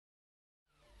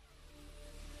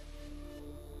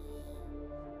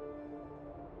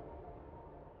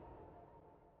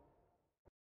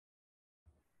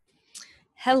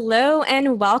Hello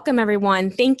and welcome,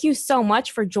 everyone. Thank you so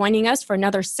much for joining us for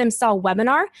another Simsol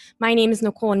webinar. My name is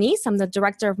Nicole Neese. I'm the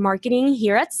Director of Marketing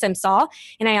here at Simsol,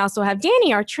 and I also have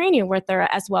Danny, our trainer, with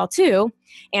her as well, too.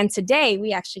 And today,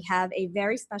 we actually have a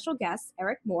very special guest,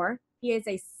 Erik Moore. He is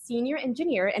a Senior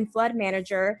Engineer and Flood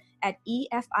Manager at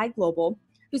EFI Global,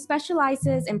 who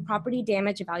specializes in property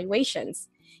damage evaluations.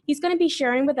 He's going to be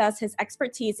sharing with us his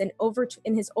expertise in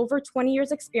his over 20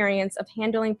 years experience of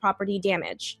handling property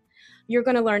damage. You're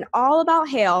going to learn all about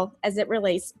hail as it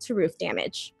relates to roof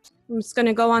damage. I'm just going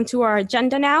to go on to our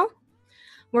agenda now.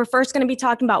 We're first going to be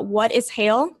talking about what is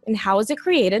hail and how is it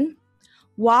created,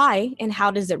 why and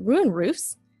how does it ruin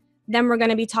roofs. Then we're going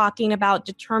to be talking about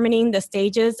determining the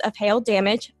stages of hail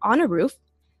damage on a roof.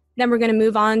 Then we're going to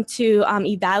move on to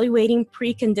evaluating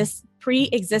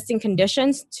pre-existing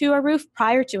conditions to a roof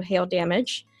prior to hail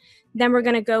damage. Then we're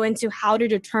going to go into how to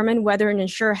determine whether an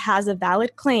insurer has a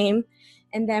valid claim.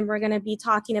 And then we're going to be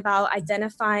talking about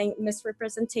identifying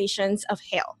misrepresentations of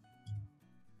hail.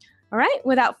 All right,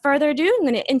 without further ado, I'm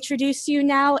going to introduce you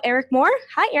now, Erik Moore.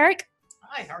 Hi, Erik.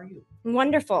 Hi, how are you?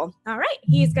 Wonderful. All right,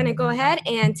 he's going to go ahead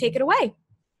and take it away.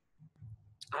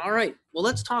 All right, well,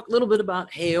 let's talk a little bit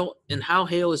about hail and how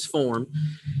hail is formed.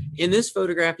 In this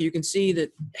photograph, you can see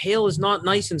that hail is not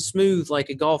nice and smooth like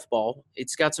a golf ball.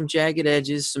 It's got some jagged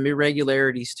edges, some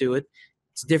irregularities to it.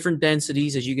 It's different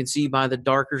densities, as you can see by the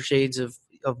darker shades of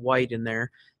white in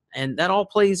there. And that all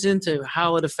plays into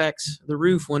how it affects the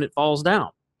roof when it falls down.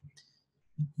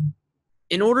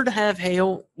 In order to have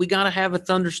hail, we got to have a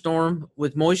thunderstorm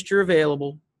with moisture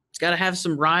available. It's got to have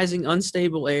some rising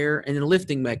unstable air and a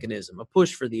lifting mechanism, a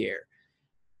push for the air,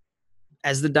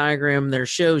 as the diagram there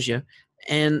shows you.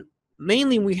 And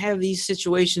mainly we have these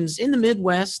situations in the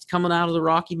Midwest coming out of the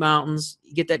Rocky Mountains.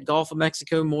 You get that Gulf of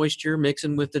Mexico moisture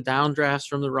mixing with the downdrafts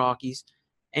from the Rockies,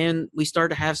 and we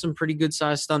start to have some pretty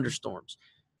good-sized thunderstorms.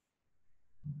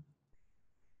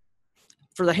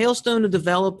 For the hailstone to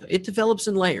develop, it develops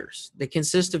in layers. They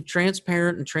consist of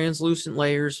transparent and translucent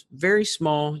layers, very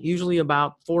small, usually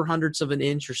about 0.04 of an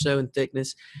inch or so in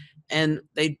thickness, and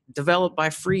they develop by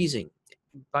freezing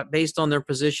based on their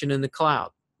position in the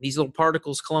cloud. These little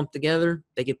particles clump together.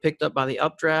 They get picked up by the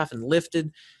updraft and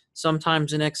lifted,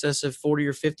 sometimes in excess of 40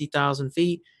 or 50,000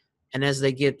 feet. And as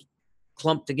they get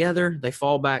clumped together, they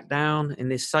fall back down,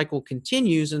 and this cycle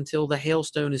continues until the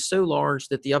hailstone is so large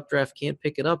that the updraft can't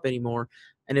pick it up anymore,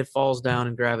 and it falls down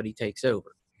and gravity takes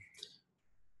over.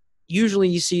 Usually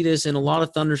you see this in a lot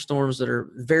of thunderstorms that are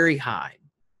very high,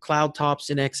 cloud tops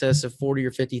in excess of 40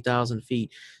 or 50,000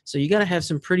 feet. So you got to have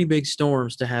some pretty big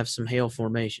storms to have some hail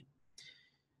formation.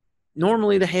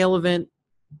 Normally the hail event,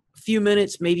 a few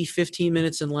minutes, maybe 15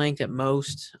 minutes in length at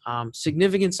most.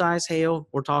 Significant size hail,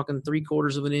 we're talking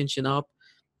 3/4 of an inch and up,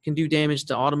 can do damage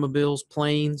to automobiles,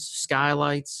 planes,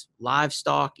 skylights,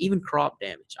 livestock, even crop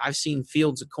damage. I've seen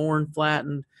fields of corn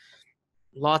flattened,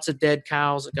 lots of dead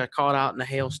cows that got caught out in a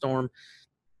hailstorm.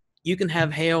 You can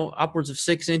have hail upwards of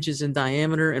 6 inches in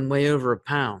diameter and weigh over 1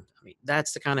 pound. I mean,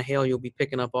 that's the kind of hail you'll be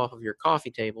picking up off of your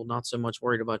coffee table, not so much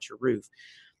worried about your roof.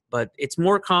 But it's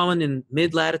more common in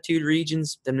mid-latitude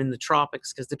regions than in the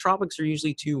tropics, because the tropics are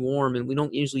usually too warm and we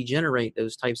don't usually generate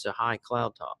those types of high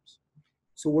cloud tops.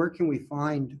 So where can we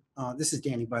find, this is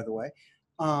Danny, by the way,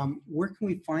 where can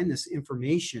we find this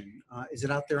information? Is it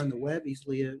out there on the web,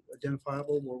 easily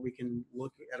identifiable, where we can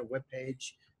look at a web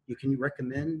page? Can you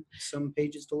recommend some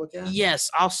pages to look at? Yes,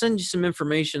 I'll send you some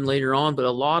information later on, but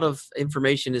a lot of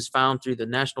information is found through the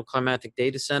National Climatic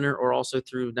Data Center or also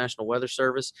through National Weather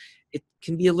Service. It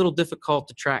can be a little difficult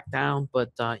to track down,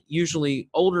 but usually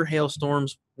older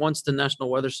hailstorms, once the National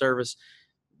Weather Service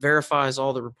verifies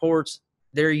all the reports,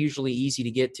 they're usually easy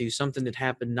to get to. Something that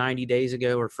happened 90 days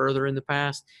ago or further in the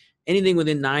past, anything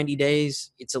within 90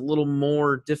 days, it's a little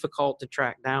more difficult to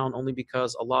track down, only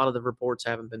because a lot of the reports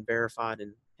haven't been verified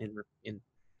and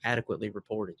adequately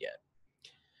reported yet.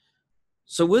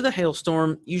 So with a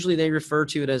hailstorm, usually they refer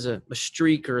to it as a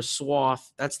streak or a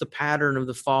swath. That's the pattern of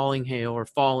the falling hail or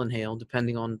fallen hail,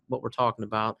 depending on what we're talking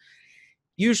about.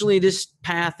 Usually this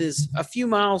path is a few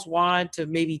miles wide to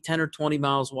maybe 10 or 20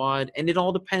 miles wide, and it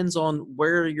all depends on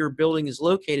where your building is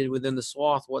located within the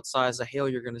swath, what size of hail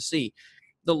you're going to see.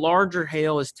 The larger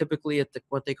hail is typically at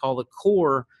what they call the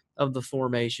core of the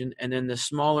formation, and then the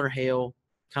smaller hail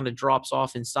kind of drops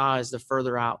off in size the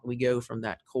further out we go from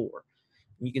that core.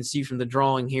 And you can see from the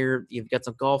drawing here, you've got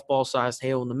some golf ball sized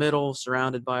hail in the middle,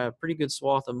 surrounded by a pretty good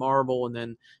swath of marble, and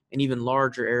then an even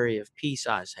larger area of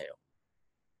pea-sized hail.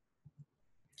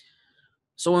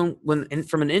 So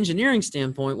from an engineering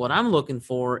standpoint, what I'm looking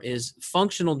for is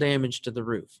functional damage to the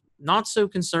roof. Not so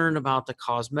concerned about the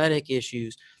cosmetic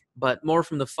issues, but more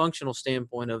from the functional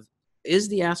standpoint of Is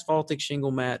the asphaltic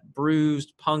shingle mat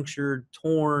bruised, punctured,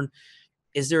 torn?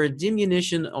 Is there a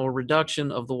diminution or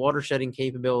reduction of the water shedding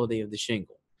capability of the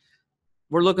shingle?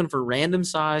 We're looking for random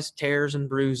sized tears and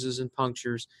bruises and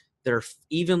punctures that are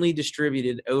evenly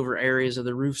distributed over areas of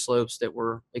the roof slopes that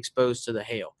were exposed to the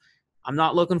hail. I'm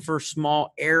not looking for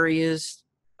small areas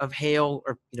of hail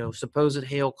or supposed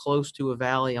hail close to a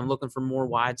valley. I'm looking for more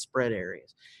widespread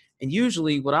areas. And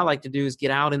usually what I like to do is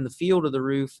get out in the field of the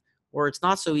roof where it's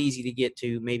not so easy to get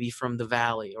to, maybe from the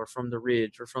valley or from the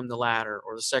ridge or from the ladder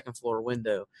or the second floor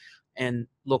window, and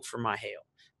look for my hail.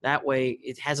 That way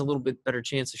it has a little bit better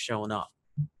chance of showing up.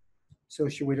 So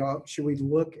should we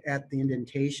look at the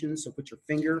indentation? So put your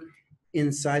finger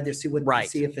inside there, see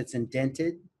if it's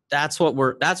indented. That's what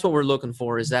we're looking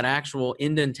for, is that actual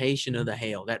indentation of the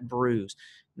hail, that bruise,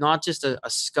 not just a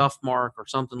scuff mark or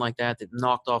something like that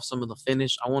knocked off some of the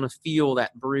finish. I want to feel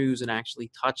that bruise and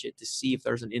actually touch it to see if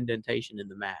there's an indentation in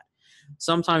the mat.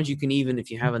 Sometimes you can even, if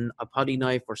you have a putty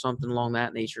knife or something along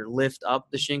that nature, lift up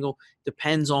the shingle.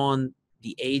 Depends on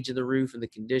the age of the roof and the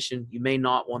condition. You may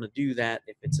not want to do that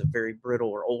if it's a very brittle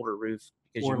or older roof,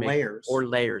 because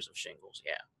layers of shingles.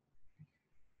 Yeah.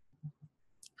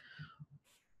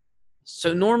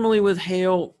 So normally with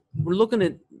hail, we're looking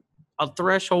at a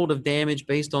threshold of damage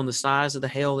based on the size of the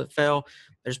hail that fell.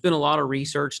 There's been a lot of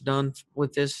research done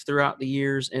with this throughout the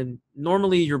years, and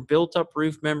normally your built-up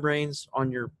roof membranes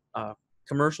on your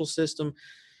commercial system,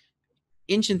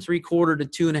 1 3/4 to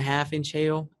 2.5 inch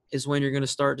hail is when you're going to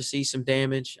start to see some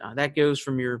damage. That goes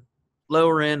from your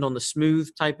lower end on the smooth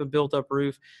type of built-up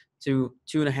roof to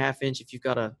 2.5 inch if you've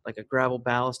got a gravel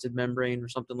ballasted membrane or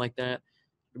something like that.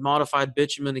 Your modified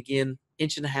bitumen, again,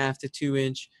 1.5 to 2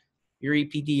 inch. Your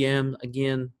EPDM,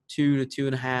 again, 2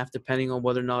 to 2.5, depending on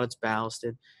whether or not it's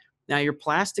ballasted. Now, your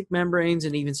plastic membranes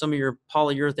and even some of your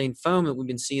polyurethane foam that we've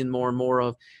been seeing more and more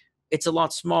of, it's a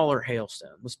lot smaller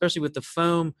hailstone, especially with the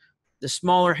foam. The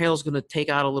smaller hail is going to take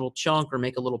out a little chunk or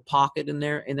make a little pocket in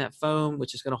there in that foam,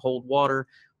 which is going to hold water.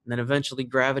 And then eventually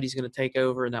gravity is going to take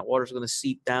over, and that water is going to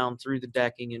seep down through the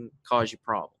decking and cause you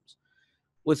problems.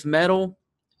 With metal,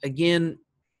 again,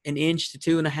 1 inch to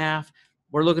 2.5.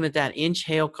 We're looking at that inch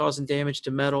hail causing damage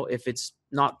to metal if it's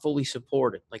not fully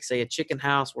supported. Like, say, a chicken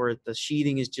house where the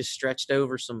sheathing is just stretched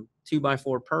over some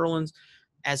 2x4 purlins,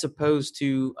 as opposed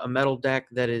to a metal deck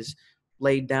that is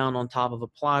laid down on top of a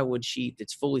plywood sheet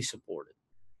that's fully supported.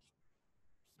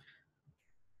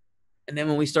 And then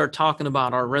when we start talking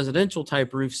about our residential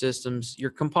type roof systems,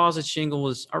 your composite shingle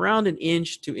is around 1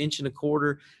 inch to 1.25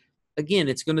 inches. Again,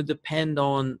 it's going to depend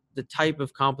on the type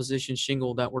of composition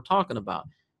shingle that we're talking about.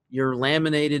 Your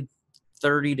laminated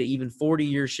 30 to even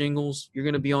 40-year shingles, you're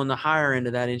going to be on the higher end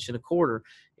of that 1.25 inches.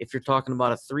 If you're talking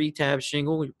about a 3-tab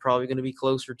shingle, you're probably going to be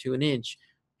closer to 1 inch.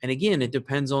 And again, it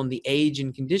depends on the age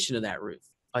and condition of that roof.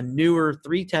 A newer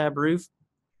 3-tab roof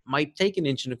might take 1.25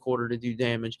 inches to do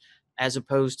damage, as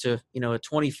opposed to, a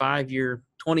 25-year,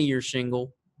 20-year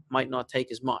shingle might not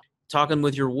take as much. Talking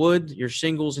with your wood, your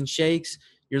shingles and shakes,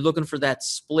 you're looking for that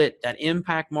split, that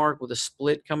impact mark with a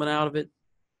split coming out of it.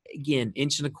 Again,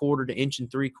 1.25 inches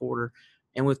to 1.75 inches.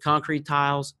 And with concrete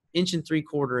tiles, 1.75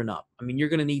 inches and up. I mean, you're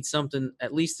going to need something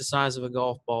at least the size of a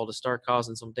golf ball to start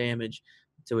causing some damage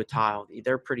to a tile.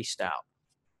 They're pretty stout.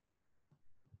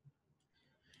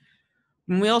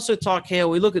 When we also talk hail,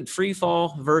 we look at free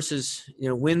fall versus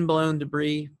wind-blown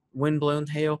debris, wind-blown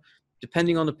hail.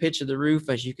 Depending on the pitch of the roof,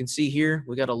 as you can see here,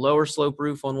 we got a lower slope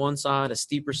roof on one side, a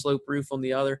steeper slope roof on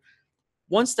the other.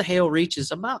 Once the hail reaches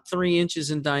about 3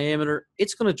 inches in diameter,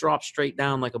 it's going to drop straight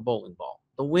down like a bowling ball.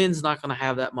 The wind's not going to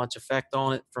have that much effect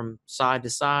on it from side to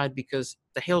side because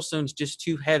the hailstone's just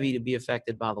too heavy to be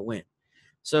affected by the wind.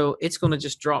 So it's going to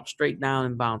just drop straight down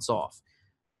and bounce off.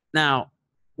 Now,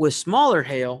 with smaller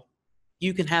hail,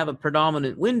 you can have a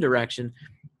predominant wind direction.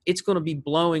 It's going to be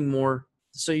blowing more.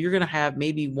 So you're going to have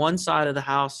maybe one side of the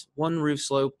house, one roof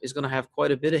slope is going to have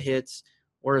quite a bit of hits,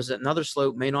 whereas another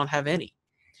slope may not have any.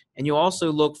 And you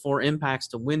also look for impacts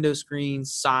to window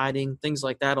screens, siding, things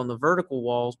like that on the vertical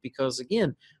walls, because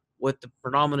again, with the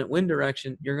predominant wind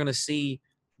direction, you're going to see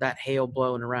that hail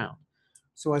blowing around.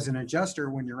 So as an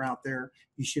adjuster, when you're out there,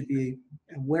 you should be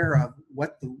aware of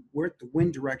where the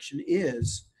wind direction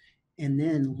is, and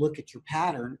then look at your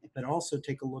pattern, but also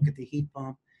take a look at the heat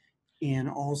pump and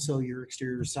also your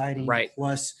exterior siding, right,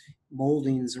 plus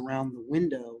moldings around the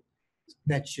window.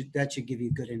 That should give you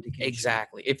a good indication.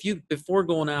 Exactly. Before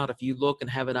going out, if you look and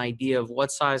have an idea of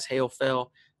what size hail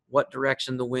fell, what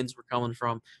direction the winds were coming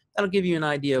from, that'll give you an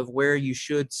idea of where you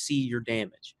should see your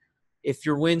damage. If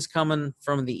your wind's coming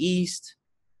from the east,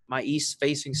 my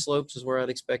east-facing slopes is where I'd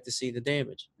expect to see the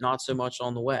damage, not so much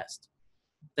on the west.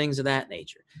 Things of that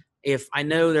nature. If I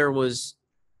know there was,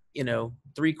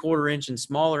 3/4 inch and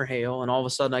smaller hail, and all of a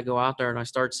sudden I go out there and I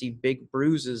start to see big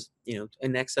bruises,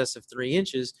 in excess of 3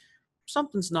 inches,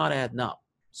 something's not adding up.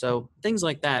 So things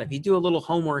like that. If you do a little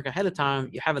homework ahead of time,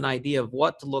 you have an idea of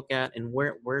what to look at and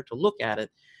where to look at it.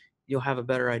 You'll have a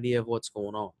better idea of what's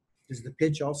going on. Does the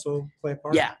pitch also play a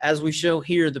part? Yeah, as we show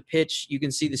here, the pitch, you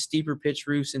can see the steeper pitch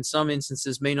roofs in some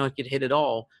instances may not get hit at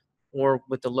all, or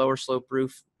with the lower slope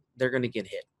roof, they're going to get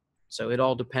hit. So it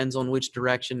all depends on which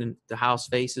direction the house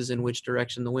faces and which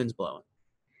direction the wind's blowing.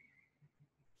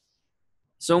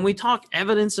 So when we talk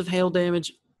evidence of hail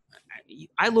damage,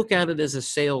 I look at it as a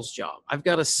sales job. I've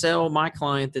got to sell my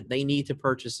client that they need to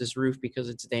purchase this roof because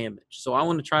it's damaged. So I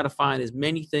want to try to find as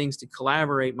many things to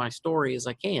collaborate my story as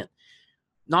I can.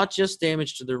 Not just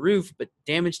damage to the roof, but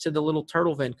damage to the little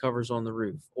turtle vent covers on the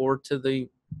roof or to the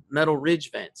metal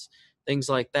ridge vents, things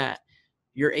like that.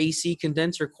 Your AC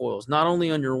condenser coils, not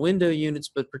only on your window units,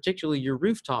 but particularly your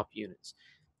rooftop units.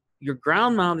 Your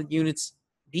ground mounted units,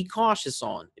 be cautious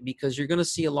on, because you're going to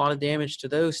see a lot of damage to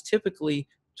those typically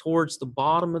towards the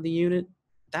bottom of the unit.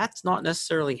 That's not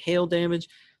necessarily hail damage.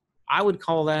 I would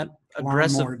call that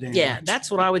aggressive. Yeah,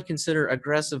 that's what I would consider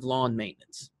aggressive lawn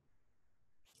maintenance.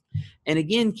 And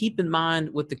again, keep in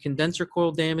mind with the condenser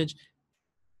coil damage,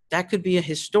 that could be a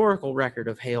historical record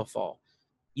of hailfall.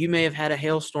 You may have had a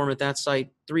hailstorm at that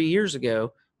site 3 years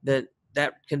ago that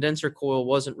condenser coil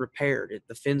wasn't repaired.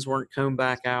 The fins weren't combed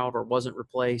back out or wasn't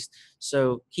replaced.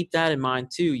 So keep that in mind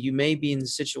too. You may be in a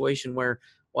situation where,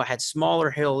 well, I had smaller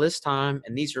hail this time,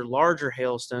 and these are larger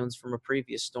hailstones from a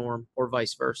previous storm, or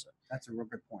vice versa. That's a real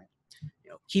good point.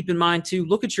 Keep in mind too,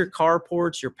 look at your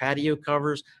carports, your patio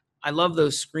covers. I love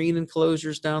those screen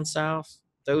enclosures down south.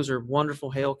 Those are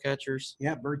wonderful hail catchers.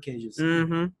 Yeah, bird cages.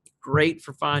 Mm-hmm. Great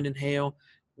for finding hail.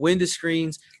 Window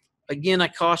screens. Again, I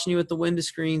caution you with the window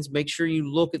screens, make sure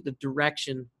you look at the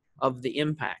direction of the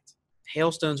impact.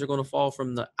 Hailstones are going to fall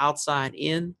from the outside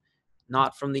in,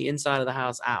 not from the inside of the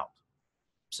house out.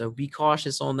 So be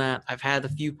cautious on that. I've had a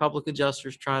few public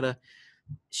adjusters try to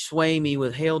sway me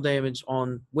with hail damage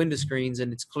on window screens,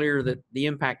 and it's clear that the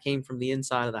impact came from the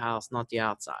inside of the house, not the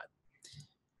outside.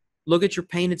 Look at your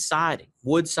painted siding.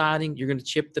 Wood siding, you're going to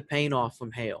chip the paint off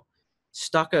from hail.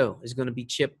 Stucco is going to be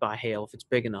chipped by hail if it's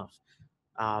big enough.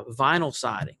 Vinyl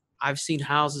siding. I've seen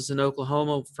houses in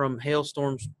Oklahoma from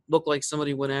hailstorms look like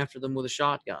somebody went after them with a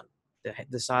shotgun.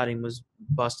 The siding was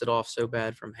busted off so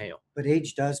bad from hail. But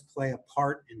age does play a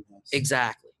part in this.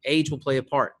 Exactly. Age will play a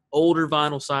part. Older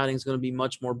vinyl siding is going to be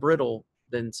much more brittle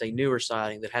than, say, newer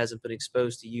siding that hasn't been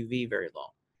exposed to UV very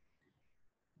long.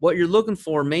 What you're looking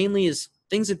for mainly is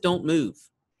things that don't move.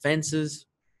 Fences,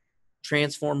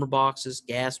 transformer boxes,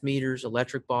 gas meters,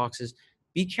 electric boxes.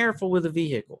 Be careful with a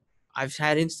vehicle. I've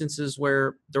had instances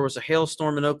where there was a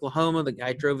hailstorm in Oklahoma. The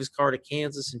guy drove his car to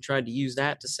Kansas and tried to use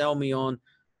that to sell me on,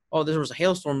 oh, there was a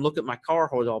hailstorm. Look at my car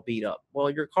was all beat up. Well,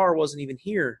 your car wasn't even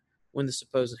here when the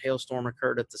supposed hailstorm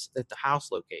occurred at the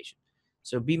house location.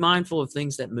 So be mindful of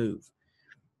things that move.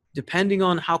 Depending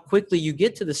on how quickly you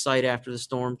get to the site after the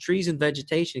storm, trees and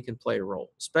vegetation can play a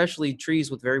role, especially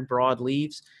trees with very broad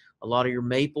leaves. A lot of your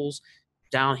maples.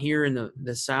 Down here in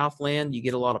the Southland, you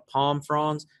get a lot of palm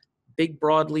fronds. Big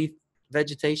broadleaf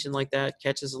vegetation like that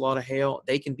catches a lot of hail.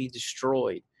 They can be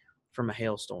destroyed from a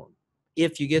hailstorm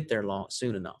if you get there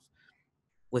soon enough.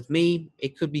 With me,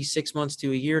 it could be 6 months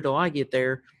to a year till I get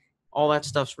there. All that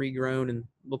stuff's regrown and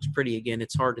looks pretty again.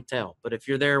 It's hard to tell. But if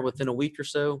you're there within a week or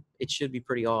so, it should be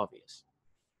pretty obvious.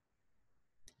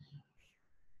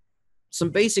 Some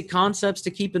basic concepts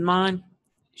to keep in mind.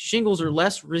 Shingles are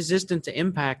less resistant to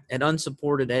impact at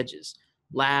unsupported edges.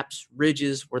 Laps,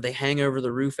 ridges, where they hang over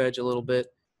the roof edge a little bit,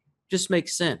 just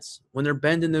makes sense. When they're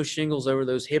bending those shingles over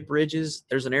those hip ridges,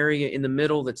 there's an area in the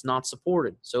middle that's not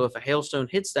supported. So if a hailstone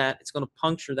hits that, it's going to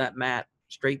puncture that mat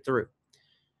straight through.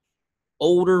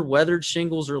 Older, weathered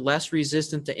shingles are less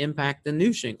resistant to impact than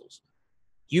new shingles.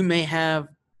 You may have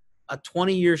a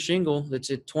 20-year shingle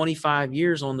that's at 25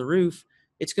 years on the roof.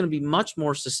 It's going to be much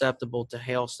more susceptible to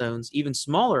hailstones, even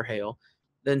smaller hail,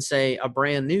 than, say, a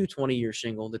brand new 20-year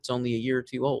shingle that's only a year or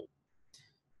two old.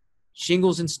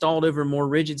 Shingles installed over more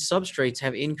rigid substrates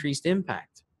have increased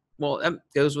impact. Well, that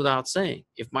goes without saying.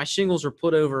 If my shingles are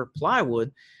put over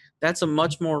plywood, that's a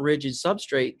much more rigid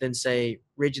substrate than, say,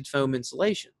 rigid foam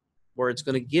insulation, where it's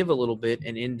going to give a little bit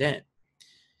and indent.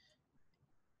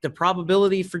 The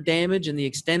probability for damage and the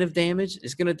extent of damage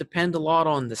is going to depend a lot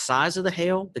on the size of the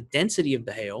hail, the density of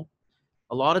the hail.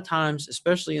 A lot of times,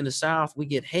 especially in the South, we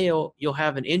get hail. You'll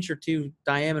have an inch or two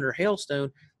diameter hailstone,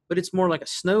 but it's more like a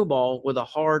snowball with a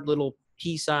hard little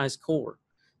pea-sized core.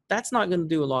 that's not going to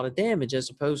do a lot of damage as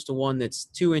opposed to one that's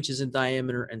 2 inches in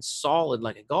diameter and solid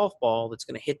like a golf ball that's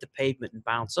going to hit the pavement and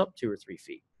bounce up 2 or 3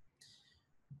 feet.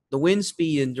 The wind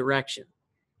speed and direction.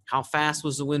 How fast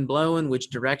was the wind blowing? Which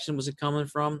direction was it coming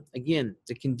from? Again,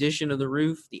 the condition of the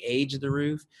roof, the age of the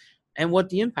roof, and what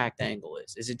the impact angle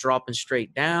is. Is it dropping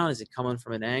straight down? Is it coming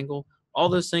from an angle? All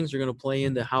those things are going to play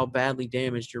into how badly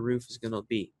damaged your roof is going to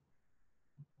be.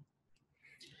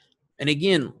 And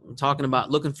again, I'm talking about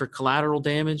looking for collateral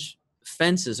damage.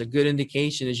 Fence is a good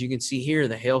indication. As you can see here,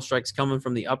 the hail strike's coming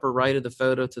from the upper right of the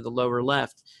photo to the lower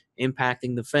left,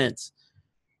 impacting the fence.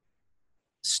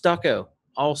 Stucco,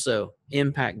 also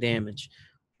impact damage.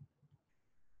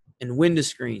 And window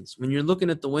screens. When you're looking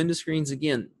at the window screens,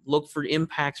 again, look for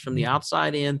impacts from the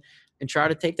outside in and try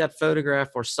to take that photograph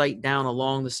or sight down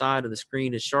along the side of the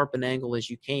screen as sharp an angle as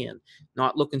you can.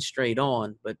 Not looking straight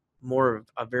on, but more of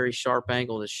a very sharp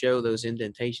angle to show those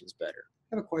indentations better.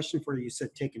 I have a question for you. You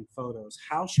said taking photos.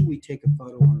 How should we take a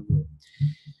photo on a roof?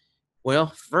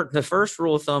 Well, the first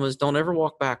rule of thumb is don't ever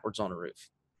walk backwards on a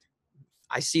roof.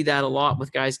 I see that a lot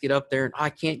with guys get up there and I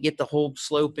can't get the whole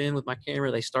slope in with my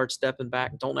camera. They start stepping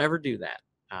back. Don't ever do that.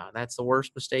 That's the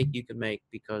worst mistake you can make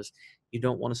because you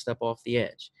don't want to step off the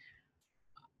edge.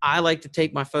 I like to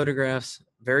take my photographs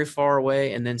very far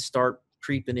away and then start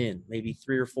creeping in, maybe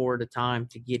 3 or 4 at a time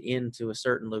to get into a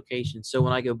certain location. So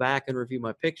when I go back and review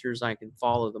my pictures, I can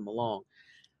follow them along.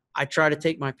 I try to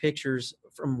take my pictures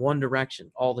from one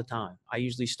direction all the time. I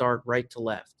usually start right to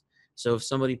left. So if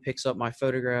somebody picks up my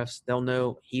photographs, they'll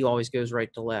know he always goes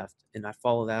right to left. And I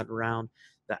follow that around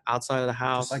the outside of the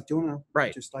house.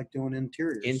 Just like doing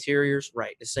interiors. Interiors,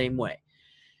 right, the same way.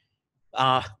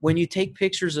 When you take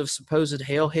pictures of supposed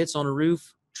hail hits on a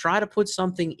roof, try to put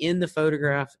something in the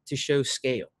photograph to show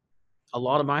scale. A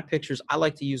lot of my pictures, I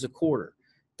like to use a quarter.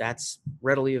 That's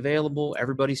readily available.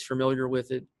 Everybody's familiar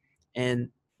with it. And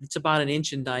it's about 1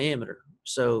 inch in diameter.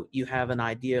 So you have an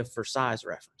idea for size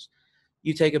reference.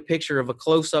 You take a picture of a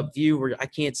close-up view where I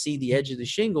can't see the edge of the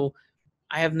shingle,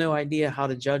 I have no idea how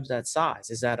to judge that size.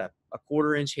 Is that a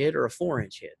 1/4 inch hit or a 4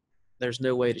 inch hit? There's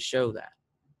no way to show that.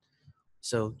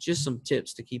 So just some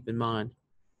tips to keep in mind.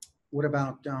 What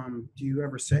about, do you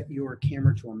ever set your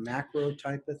camera to a macro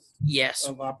type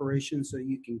of operation so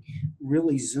you can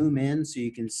really zoom in so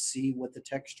you can see what the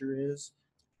texture is?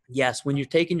 Yes, when you're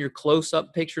taking your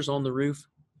close-up pictures on the roof,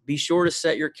 be sure to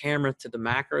set your camera to the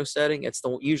macro setting. It's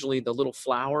usually the little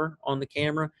flower on the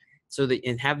camera,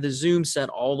 and have the zoom set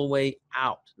all the way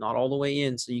out, not all the way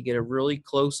in, so you get a really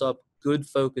close-up, good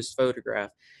focused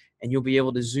photograph, and you'll be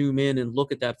able to zoom in and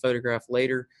look at that photograph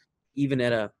later, even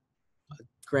at a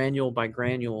granule by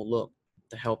granule look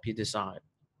to help you decide.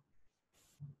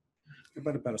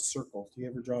 What about a circle? Do you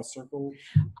ever draw a circle?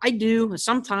 I do.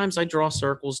 Sometimes I draw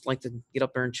circles, like to get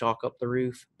up there and chalk up the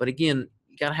roof. But again,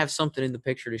 you got to have something in the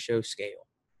picture to show scale.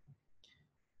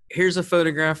 Here's a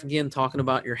photograph, again, talking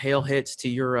about your hail hits to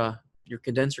your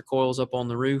condenser coils up on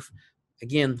the roof.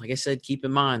 Again, like I said, keep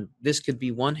in mind, this could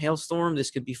be 1 hailstorm.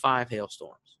 This could be 5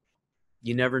 hailstorms.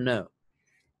 You never know.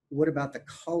 What about the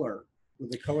color?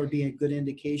 Would the color be a good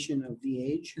indication of the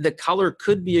age? The color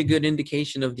could be a good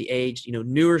indication of the age. You know,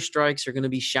 newer strikes are going to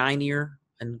be shinier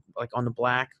and like on the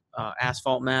black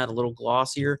asphalt mat, a little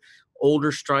glossier.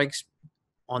 Older strikes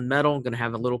on metal going to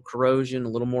have a little corrosion, a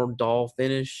little more dull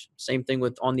finish. Same thing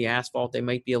with on the asphalt. They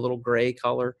might be a little gray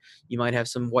color. You might have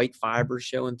some white fibers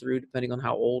showing through depending on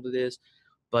how old it is.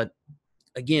 But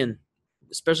again,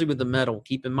 especially with the metal,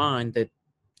 keep in mind that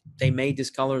they may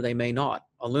discolor, they may not.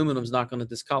 Aluminum's not going to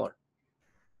discolor.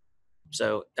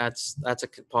 So that's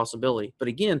a possibility. But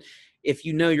again, if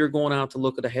you know you're going out to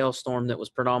look at a hailstorm that was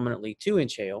predominantly 2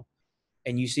 inch hail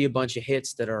and you see a bunch of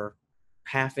hits that are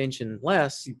 1/2 inch and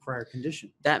less, prior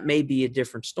condition, that may be a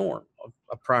different storm,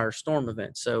 a prior storm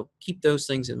event. So keep those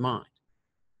things in mind.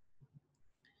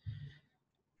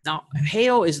 Now,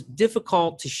 hail is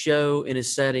difficult to show in a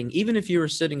setting. Even if you were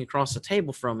sitting across the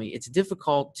table from me, it's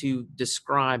difficult to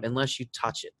describe unless you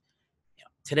touch it.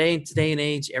 Today and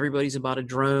age, everybody's about a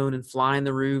drone and flying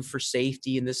the roof for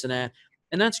safety and this and that.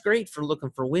 And that's great for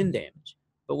looking for wind damage.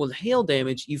 But with hail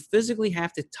damage, you physically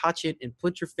have to touch it and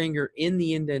put your finger in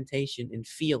the indentation and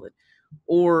feel it.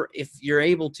 Or if you're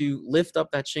able to lift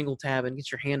up that shingle tab and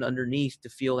get your hand underneath to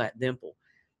feel that dimple.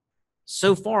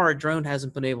 So far, a drone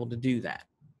hasn't been able to do that.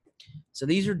 So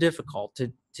these are difficult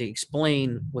to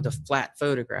explain with a flat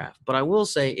photograph. But I will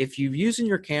say, if you're using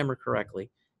your camera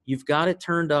correctly, you've got it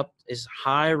turned up as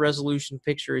high resolution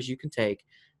picture as you can take,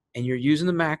 and you're using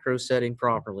the macro setting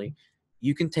properly,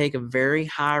 you can take a very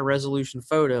high resolution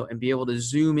photo and be able to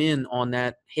zoom in on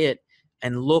that hit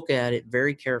and look at it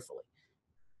very carefully.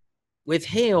 With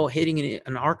hail hitting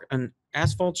an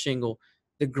asphalt shingle,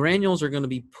 the granules are going to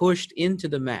be pushed into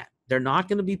the mat. They're not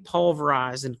going to be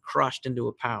pulverized and crushed into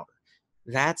a powder.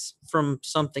 That's from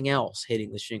something else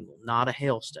hitting the shingle, not a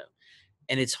hailstone.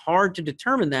 And it's hard to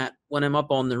determine that when I'm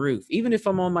up on the roof. Even if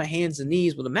I'm on my hands and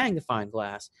knees with a magnifying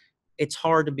glass, it's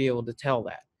hard to be able to tell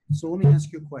that. So let me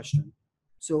ask you a question.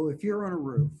 So if you're on a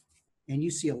roof and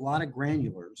you see a lot of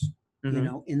granulars,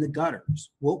 in the gutters,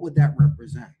 what would that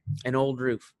represent? An old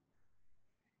roof.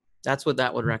 That's what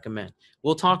that would recommend.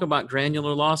 We'll talk about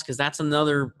granular loss because that's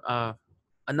another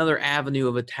avenue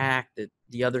of attack that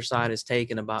the other side has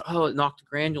taken about, oh, it knocked the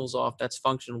granules off. That's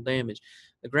functional damage.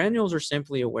 The granules are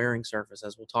simply a wearing surface,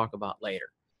 as we'll talk about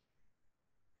later.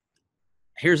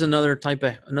 Here's another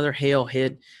hail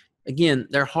hit. Again,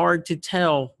 they're hard to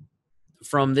tell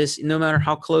from this. No matter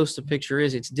how close the picture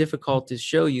is, it's difficult to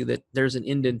show you that there's an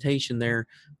indentation there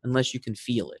unless you can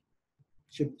feel it.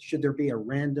 Should there be a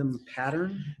random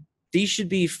pattern? These should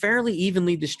be fairly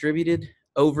evenly distributed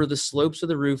over the slopes of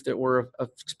the roof that were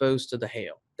exposed to the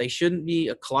hail. They shouldn't be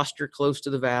a cluster close to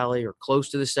the valley or close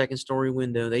to the second story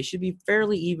window. They should be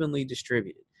fairly evenly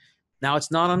distributed. Now,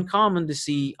 it's not uncommon to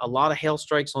see a lot of hail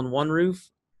strikes on one roof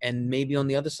and maybe on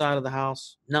the other side of the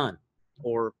house, none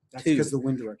or That's two. because of the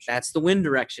wind direction. That's the wind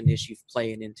direction issue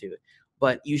playing into it.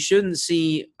 But you shouldn't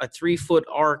see a 3-foot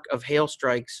arc of hail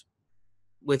strikes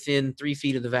within 3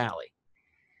 feet of the valley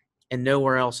and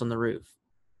nowhere else on the roof.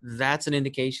 That's an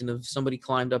indication of somebody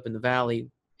climbed up in the valley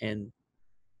and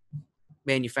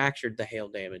manufactured the hail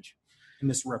damage.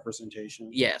 Misrepresentation.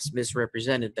 Yes,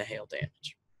 misrepresented the hail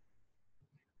damage.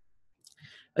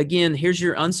 Again, here's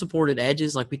your unsupported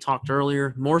edges, like we talked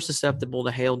earlier, more susceptible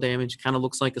to hail damage. Kind of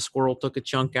looks like a squirrel took a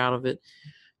chunk out of it.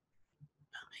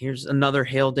 Here's another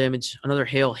hail damage, another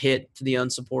hail hit to the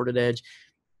unsupported edge.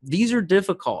 These are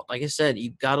difficult. Like I said,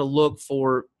 you've got to look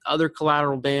for other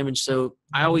collateral damage. So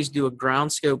I always do a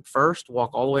ground scope first,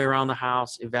 walk all the way around the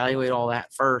house, evaluate all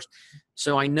that first,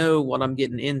 so I know what I'm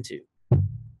getting into.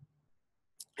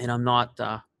 And I'm not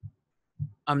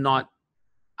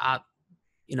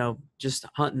just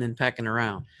hunting and pecking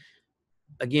around.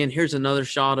 Again, here's another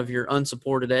shot of your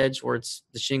unsupported edge where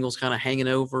the shingle's kind of hanging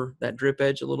over that drip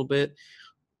edge a little bit.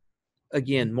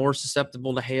 Again, more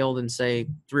susceptible to hail than, say,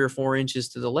 3 or 4 inches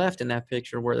to the left in that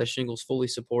picture where the shingle's fully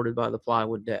supported by the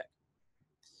plywood deck.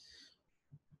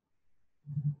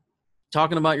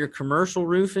 Talking about your commercial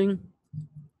roofing,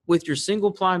 with your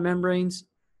single ply membranes,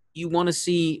 you want to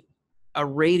see a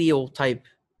radial type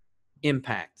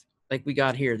impact like we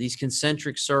got here, these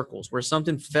concentric circles where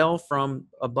something fell from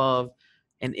above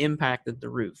and impacted the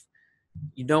roof.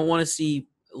 You don't want to see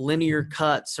linear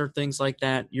cuts or things like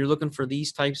that. You're looking for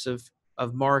these types of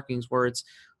markings where it's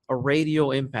a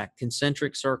radial impact,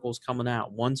 concentric circles coming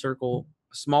out. One circle,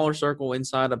 a smaller circle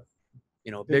inside a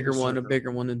bigger one, a bigger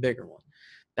one, and a bigger one.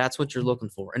 That's what you're looking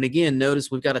for. And again,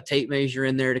 notice we've got a tape measure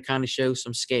in there to kind of show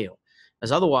some scale.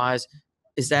 As otherwise,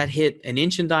 is that hit an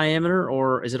inch in diameter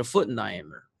or is it a foot in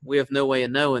diameter? We have no way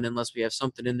of knowing unless we have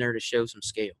something in there to show some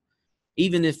scale.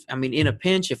 Even if, in a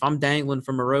pinch, if I'm dangling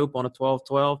from a rope on a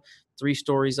 12-12, 3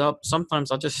 stories up,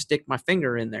 sometimes I'll just stick my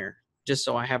finger in there just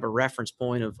so I have a reference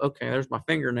point of, okay, there's my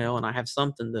fingernail and I have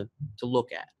something to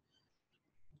look at.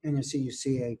 And you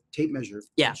see a tape measure.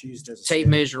 Yeah, used as a tape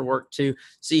scale. measure work too.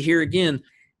 See here again,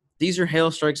 these are hail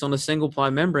strikes on a single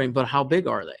ply membrane, but how big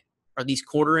are they? Are these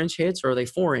 1/4 inch hits or are they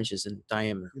 4 inches in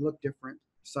diameter? They look different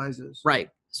sizes.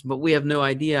 Right, but we have no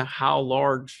idea how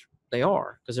large they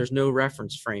are because there's no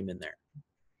reference frame in there.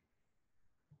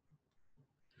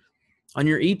 On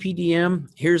your EPDM,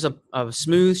 here's a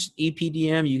smooth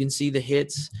EPDM. You can see the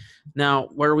hits. Now,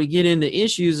 where we get into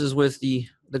issues is with the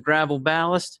gravel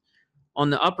ballast. On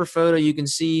the upper photo, you can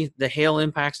see the hail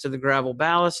impacts to the gravel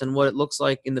ballast and what it looks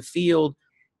like in the field.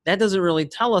 That doesn't really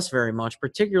tell us very much,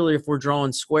 particularly if we're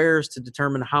drawing squares to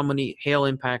determine how many hail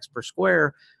impacts per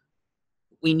square.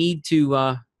 We need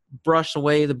to brush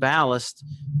away the ballast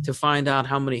to find out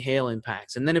how many hail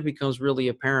impacts, and then it becomes really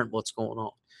apparent what's going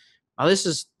on. Now, this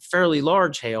is fairly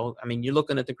large hail. You're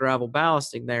looking at the gravel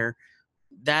ballasting there.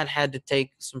 That had to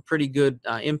take some pretty good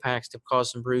impacts to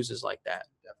cause some bruises like that.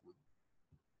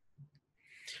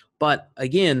 But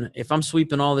again, if I'm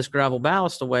sweeping all this gravel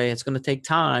ballast away, it's going to take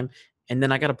time, and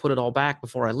then I got to put it all back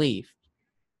before I leave.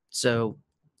 So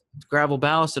gravel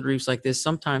ballasted roofs like this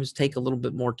sometimes take a little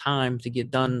bit more time to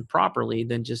get done properly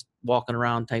than just walking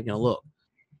around taking a look.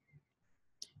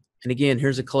 And again,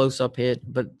 here's a close-up hit,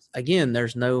 but again,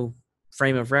 there's no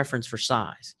frame of reference for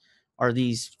size. Are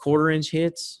these 1/4 inch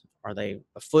hits? Are they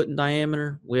a foot in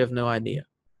diameter? We have no idea.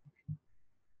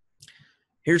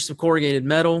 Here's some corrugated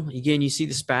metal. Again, you see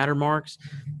the spatter marks.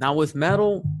 Now with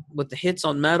metal, with the hits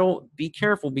on metal, be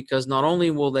careful because not only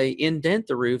will they indent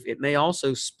the roof, it may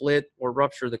also split or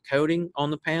rupture the coating on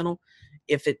the panel.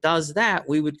 If it does that,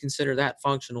 we would consider that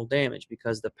functional damage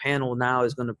because the panel now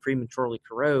is going to prematurely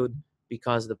corrode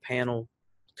because the panel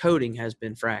coating has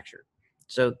been fractured.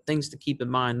 So things to keep in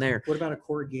mind there. What about a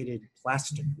corrugated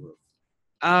plastic roof?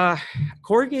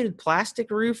 Corrugated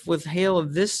plastic roof with hail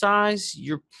of this size,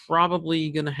 you're probably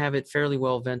going to have it fairly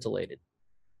well ventilated.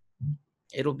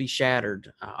 It'll be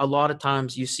shattered. A lot of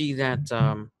times you see that,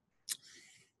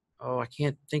 I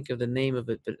can't think of the name of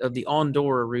it, but of the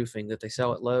Ondora roofing that they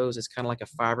sell at Lowe's. It's kind of like a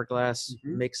fiberglass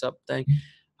mix-up thing.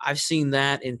 I've seen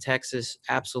that in Texas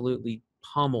absolutely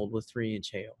pummeled with 3-inch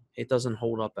hail. It doesn't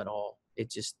hold up at all. It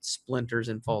just splinters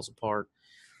and falls apart.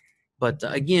 But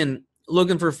again,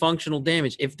 looking for functional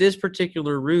damage. If this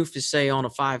particular roof is, say, on a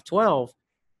 512,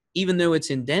 even though it's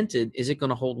indented, is it going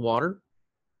to hold water?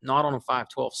 Not on a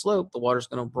 512 slope. The water's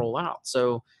going to roll out.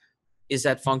 So is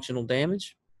that functional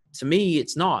damage? To me,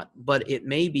 it's not, but it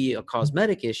may be a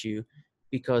cosmetic issue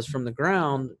because from the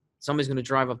ground, somebody's going to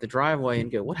drive up the driveway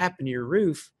and go, what happened to your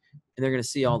roof? And they're going to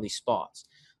see all these spots.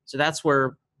 So that's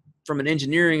where, from an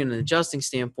engineering and an adjusting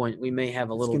standpoint, we may have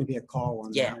a little. It's going to be a call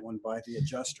on that one by the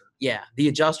adjuster. Yeah, the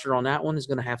adjuster on that one is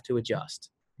going to have to adjust.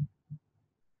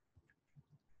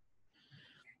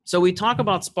 So we talk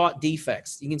about spot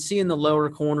defects. You can see in the lower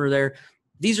corner there,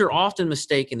 these are often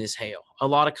mistaken as hail. A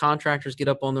lot of contractors get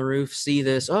up on the roof, see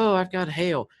this, oh, I've got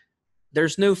hail.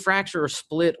 There's no fracture or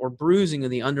split or bruising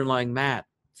of the underlying mat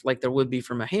like there would be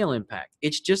from a hail impact.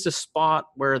 It's just a spot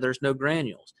where there's no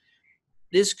granules.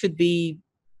 This could be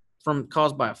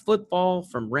caused by a footfall,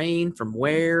 from rain, from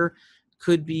wear,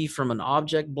 could be from an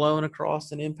object blowing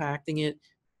across and impacting it.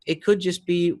 It could just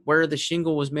be where the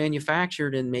shingle was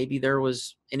manufactured and maybe there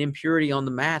was an impurity on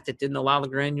the mat that didn't allow the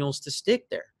granules to stick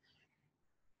there.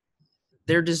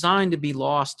 They're designed to be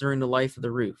lost during the life of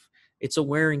the roof. It's a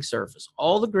wearing surface.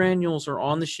 All the granules are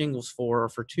on the shingles for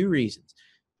 2 reasons: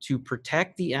 to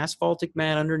protect the asphaltic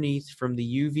mat underneath from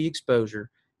the UV exposure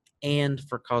and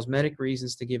for cosmetic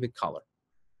reasons to give it color.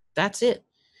 That's it.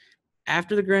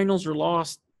 After the granules are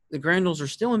lost, the granules are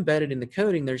still embedded in the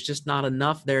coating. There's just not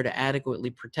enough there to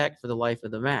adequately protect for the life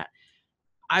of the mat.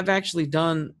 I've actually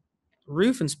done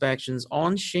roof inspections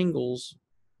on shingles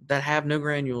that have no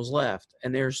granules left,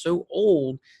 and they're so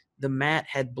old, the mat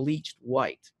had bleached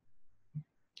white.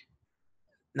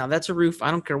 Now, that's a roof, I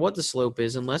don't care what the slope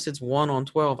is, unless it's 1 on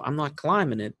 12, I'm not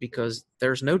climbing it because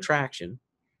there's no traction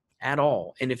at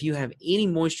all. And if you have any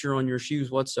moisture on your shoes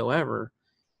whatsoever,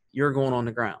 you're going on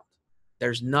the ground.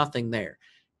 There's nothing there.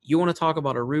 You want to talk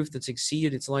about a roof that's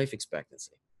exceeded its life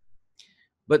expectancy.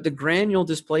 But the granule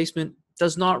displacement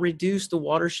does not reduce the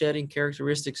water shedding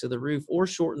characteristics of the roof or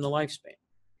shorten the lifespan.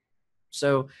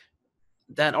 So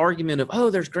that argument of, oh,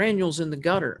 there's granules in the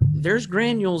gutter. There's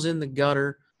granules in the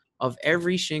gutter of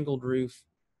every shingled roof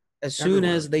as soon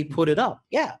as they put it up.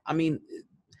 Yeah, I mean,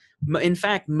 in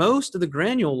fact, most of the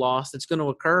granule loss that's going to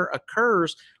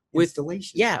occurs with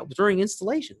installation. Yeah, during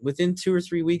installation, within 2 or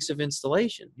 3 weeks of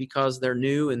installation, because they're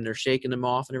new and they're shaking them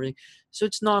off and everything. So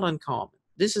it's not uncommon.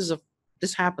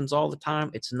 This happens all the time.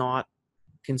 It's not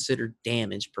considered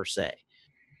damage per se.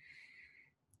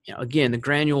 You know, again, the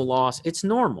granule loss, it's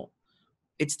normal.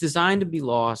 It's designed to be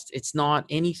lost. It's not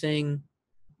anything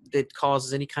that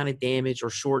causes any kind of damage or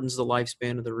shortens the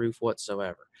lifespan of the roof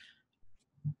whatsoever.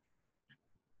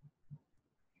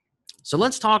 So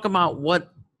let's talk about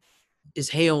what is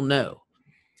hail no.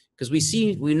 Because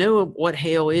we know what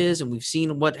hail is and we've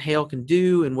seen what hail can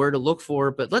do and where to look for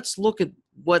it, but let's look at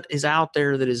what is out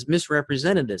there that is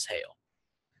misrepresented as hail.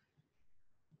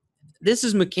 This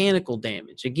is mechanical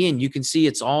damage. Again, you can see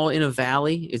it's all in a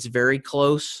valley. It's very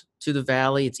close to the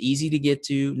valley. It's easy to get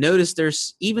to.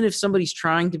 Notice even if somebody's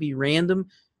trying to be random,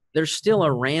 there's still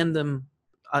a random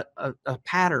a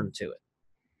pattern to it.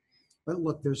 But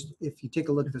look, if you take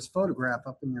a look at this photograph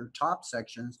up in your top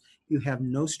sections, you have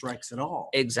no strikes at all.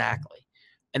 Exactly.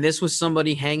 And this was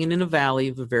somebody hanging in a valley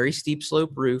of a very steep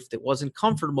slope roof that wasn't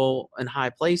comfortable in high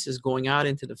places going out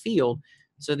into the field.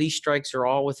 So these strikes are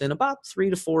all within about 3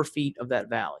 to 4 feet of that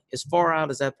valley, as far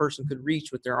out as that person could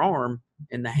reach with their arm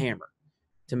and the hammer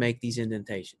to make these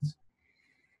indentations.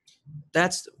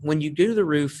 That's when you do the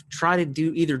roof, try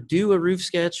to either do a roof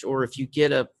sketch, or if you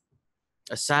get a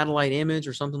satellite image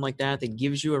or something like that that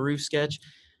gives you a roof sketch,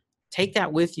 take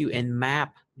that with you and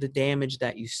map the damage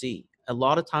that you see. A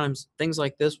lot of times things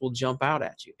like this will jump out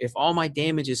at you. If all my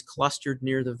damage is clustered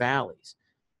near the valleys,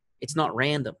 it's not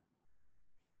random.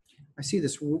 I see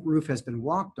this roof has been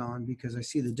walked on because I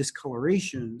see the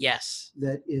discoloration Yes,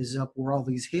 that is up where all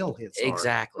these hail hits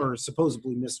exactly. are, or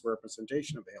supposedly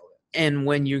misrepresentation of hail hits. And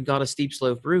when you got a steep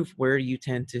slope roof, where do you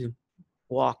tend to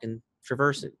walk and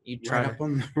traverse it? You try Right to up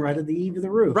on right at the eave of the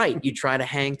roof. right. You try to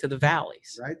hang to the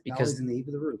valleys, Right, because valleys in the eave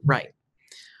of the roof. right.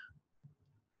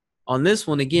 On this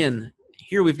one, again,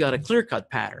 here we've got a clear cut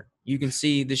pattern. You can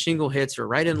see the shingle hits are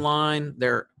right in line.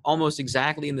 They're almost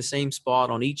exactly in the same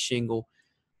spot on each shingle.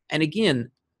 And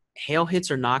again, hail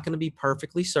hits are not going to be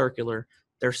perfectly circular.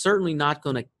 They're certainly not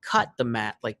going to cut the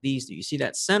mat like these do. You see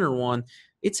that center one?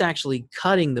 It's actually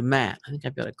cutting the mat. I think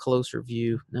I've got a closer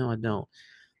view. No, I don't.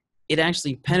 It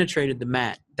actually penetrated the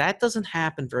mat. That doesn't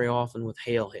happen very often with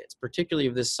hail hits, particularly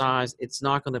of this size. It's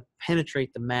not going to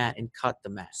penetrate the mat and cut the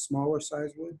mat. Smaller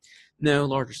size wood? No,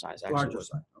 larger size, actually. Larger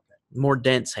size, okay. More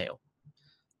dense hail.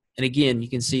 And again, you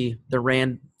can see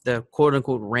the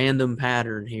quote-unquote random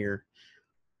pattern here.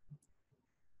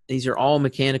 These are all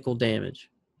mechanical damage.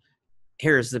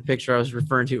 Here's the picture I was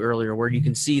referring to earlier, where you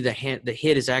can see the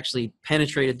hit has actually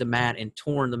penetrated the mat and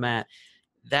torn the mat.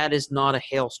 That is not a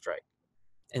hail strike.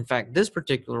 In fact, this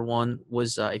particular one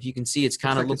was, if you can see, it's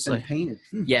kind of looks like painted.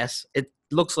 Yes, it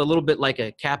looks a little bit like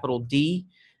a capital D.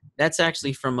 That's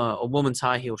actually from a woman's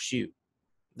high heel shoe,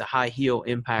 the high heel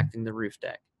impacting the roof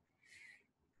deck.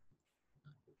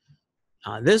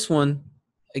 This one,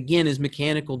 again, is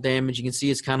mechanical damage. You can see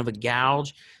it's kind of a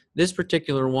gouge. This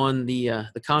particular one, the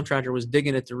contractor was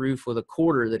digging at the roof with a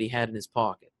quarter that he had in his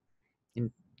pocket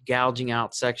and gouging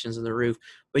out sections of the roof.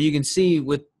 But you can see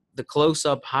with the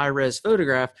close-up high-res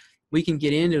photograph, we can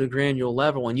get into the granular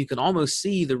level, and you can almost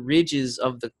see the ridges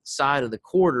of the side of the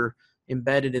quarter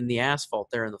embedded in the asphalt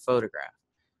there in the photograph,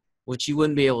 which you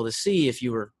wouldn't be able to see if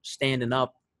you were standing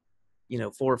up,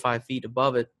 4 or 5 feet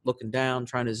above it, looking down,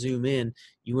 trying to zoom in.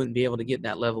 You wouldn't be able to get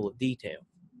that level of detail.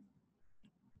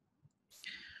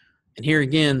 And here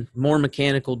again, more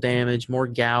mechanical damage, more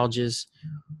gouges.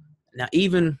 Now,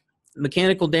 even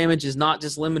mechanical damage is not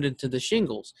just limited to the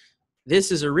shingles.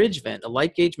 This is a ridge vent, a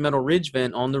light gauge metal ridge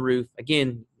vent on the roof.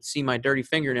 Again, see my dirty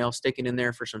fingernail sticking in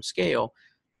there for some scale.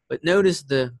 But notice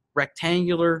the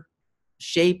rectangular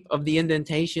shape of the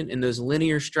indentation and those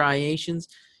linear striations.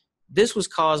 This was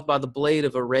caused by the blade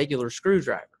of a regular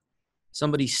screwdriver.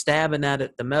 Somebody stabbing at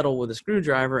it, the metal with a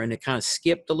screwdriver, and it kind of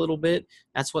skipped a little bit.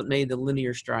 That's what made the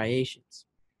linear striations.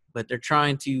 But they're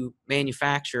trying to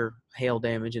manufacture hail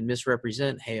damage and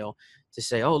misrepresent hail to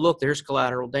say, oh, look, there's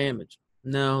collateral damage.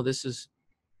 No, this is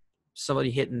somebody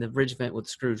hitting the ridge vent with a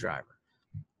screwdriver.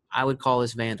 I would call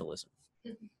this vandalism.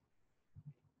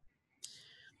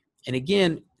 And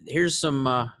again, here's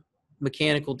some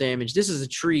mechanical damage. This is a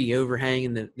tree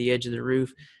overhanging the edge of the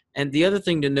roof. And the other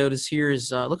thing to notice here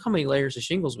is look how many layers of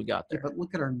shingles we got there. Yeah, but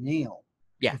look at our nail.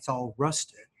 Yeah. It's all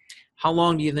rusted. How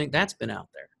long do you think that's been out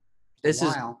there?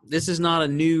 This is not a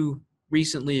new,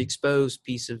 recently exposed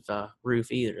piece of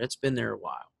roof either. It's been there a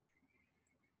while.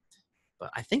 But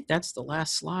I think that's the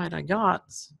last slide I got.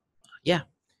 Yeah.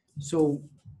 So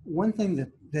one thing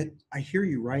that I hear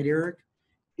you right, Eric,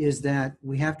 is that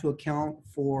we have to account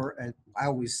for, I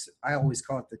always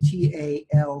call it the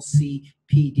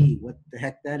TALCPD. What the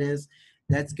heck that is?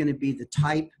 That's going to be the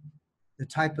type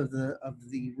of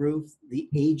the roof, the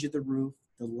age of the roof,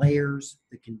 the layers,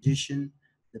 the condition,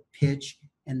 the pitch,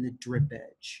 and the drip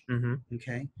edge. Mm-hmm.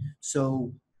 Okay.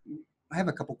 So I have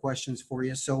a couple questions for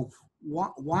you. So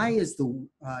why is the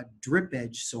drip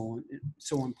edge so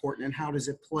important, and how does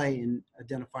it play in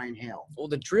identifying hail? Well,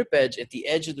 the drip edge at the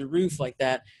edge of the roof like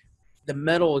that, the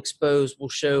metal exposed will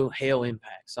show hail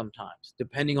impact sometimes.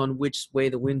 Depending on which way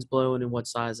the wind's blowing and what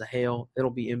size of hail, it'll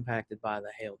be impacted by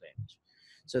the hail damage.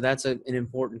 So that's an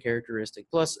important characteristic.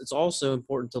 Plus, it's also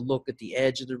important to look at the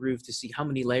edge of the roof to see how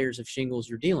many layers of shingles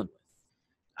you're dealing with.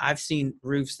 I've seen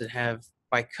roofs that have,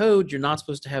 by code, you're not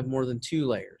supposed to have more than 2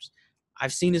 layers.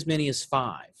 I've seen as many as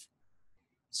 5.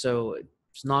 So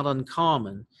it's not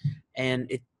uncommon.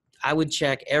 And I would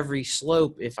check every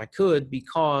slope if I could,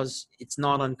 because it's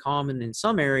not uncommon in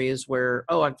some areas where,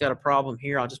 oh, I've got a problem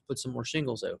here, I'll just put some more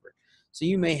shingles over it. So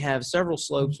you may have several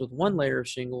slopes with 1 layer of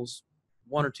shingles,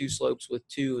 1 or 2 slopes with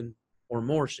 2 or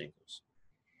more shingles.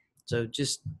 So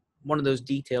just one of those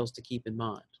details to keep in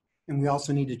mind. And we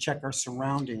also need to check our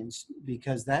surroundings,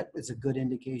 because that is a good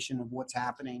indication of what's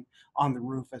happening on the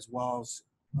roof, as well as,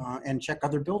 and check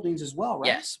other buildings as well, right?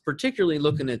 Yes, particularly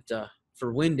looking at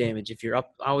for wind damage. If you're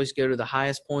up, I always go to the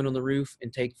highest point on the roof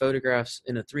and take photographs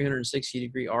in a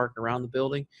 360-degree arc around the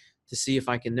building to see if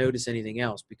I can notice anything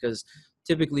else, because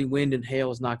typically wind and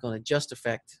hail is not going to just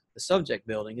affect the subject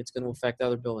building. It's going to affect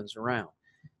other buildings around.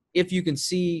 If you can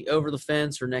see over the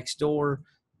fence or next door,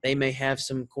 they may have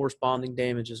some corresponding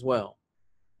damage as well.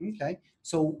 Okay,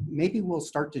 so maybe we'll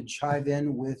start to chive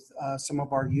in with some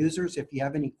of our users. If you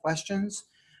have any questions,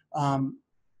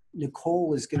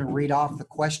 Nicole is going to read off the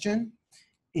question,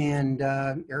 and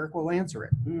Eric will answer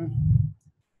it.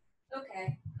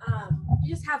 Okay. We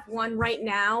just have one right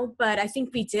now, but I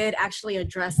think we did actually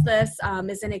address this.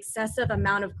 Is an excessive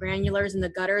amount of granulars in the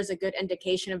gutter is a good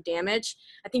indication of damage?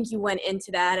 I think you went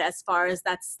into that as far as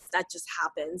that just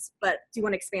happens, but do you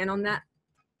want to expand on that?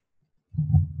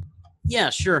 Yeah,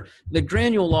 sure. The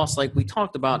granule loss, like we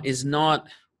talked about, is not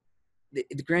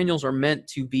the granules are meant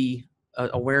to be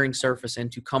a wearing surface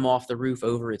and to come off the roof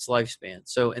over its lifespan.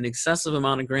 So an excessive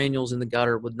amount of granules in the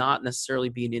gutter would not necessarily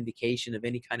be an indication of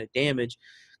any kind of damage.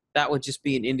 That would just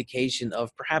be an indication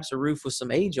of perhaps a roof with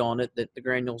some age on it that the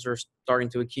granules are starting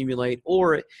to accumulate,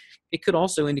 or it could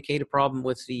also indicate a problem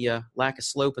with the lack of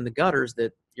slope in the gutters,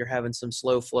 that you're having some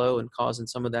slow flow and causing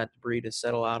some of that debris to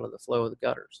settle out of the flow of the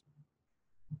gutters.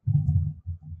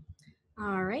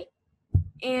 All right.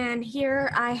 And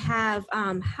here I have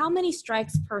how many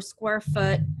strikes per square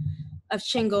foot of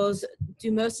shingles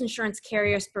do most insurance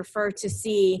carriers prefer to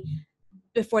see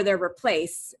before they're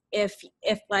replaced? If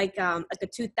like a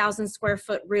 2,000 square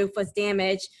foot roof was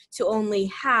damaged to only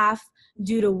half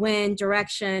due to wind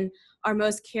direction, are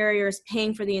most carriers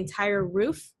paying for the entire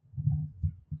roof?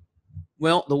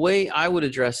 Well, the way I would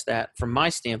address that from my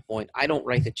standpoint, I don't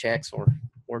write the checks or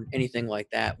anything like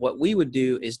that. What we would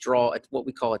do is draw what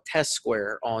we call a test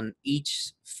square on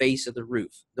each face of the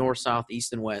roof, north, south,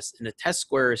 east, and west. And a test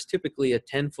square is typically a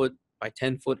 10-foot by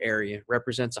 10-foot area,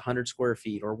 represents 100 square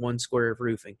feet or 1 square of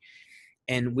roofing.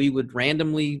 And we would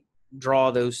randomly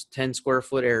draw those 10 square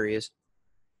foot areas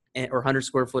or 100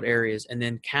 square foot areas, and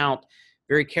then count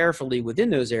very carefully within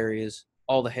those areas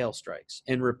all the hail strikes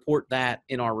and report that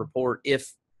in our report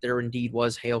if there indeed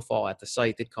was hailfall at the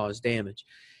site that caused damage.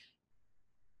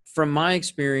 From my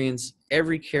experience,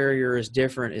 every carrier is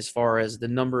different as far as the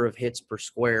number of hits per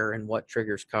square and what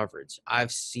triggers coverage.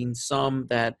 I've seen some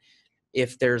that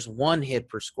if there's 1 hit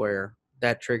per square,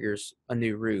 that triggers a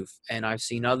new roof. And I've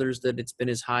seen others that it's been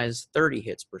as high as 30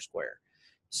 hits per square.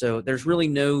 So there's really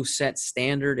no set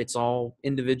standard. It's all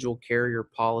individual carrier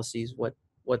policies, what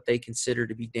they consider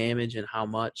to be damage and how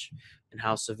much and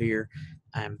how severe.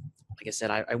 Like I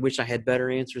said, I wish I had better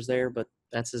answers there, but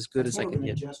that's as good as I can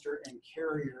get. Adjuster and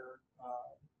carrier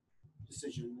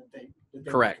decision that they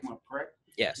Correct. come up, correct?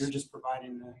 Yes. You're just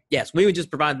providing the. Yes, we would just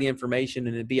provide the information,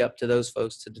 and it'd be up to those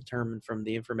folks to determine from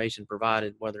the information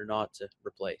provided whether or not to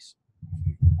replace.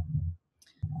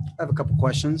 I have a couple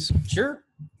questions. Sure.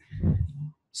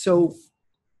 So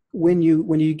when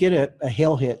you get a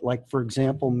hail hit, like for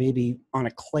example, maybe on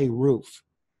a clay roof,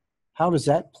 how does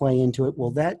that play into it?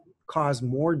 Will that cause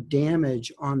more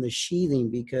damage on the sheathing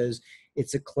because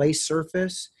it's a clay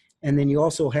surface, and then you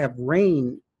also have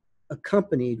rain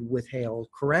accompanied with hail,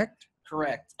 correct?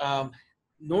 Correct.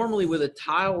 Normally with a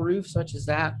tile roof such as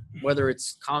that, whether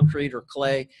it's concrete or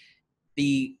clay,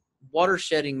 the water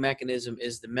shedding mechanism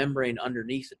is the membrane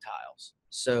underneath the tiles.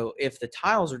 So if the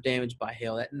tiles are damaged by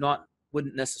hail, that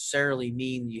wouldn't necessarily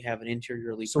mean you have an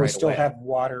interior leak. So right we still away. have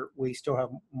water, we still have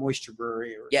moisture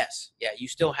barrier. Yes. Yeah. You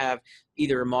still have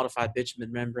either a modified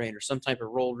bitumen membrane or some type of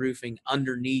rolled roofing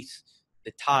underneath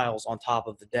the tiles on top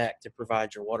of the deck to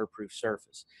provide your waterproof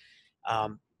surface.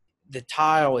 The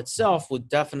tile itself would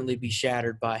definitely be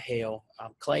shattered by hail,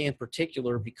 clay in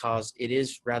particular, because it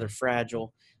is rather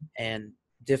fragile and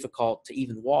difficult to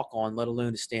even walk on, let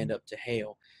alone to stand up to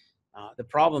hail. The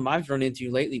problem I've run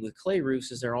into lately with clay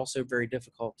roofs is they're also very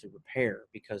difficult to repair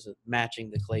because of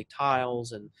matching the clay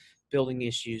tiles and building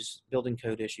issues, building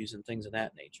code issues, and things of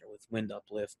that nature with wind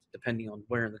uplift, depending on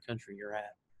where in the country you're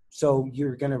at. So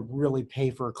you're going to really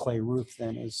pay for a clay roof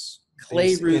then,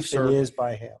 Clay roofs if it is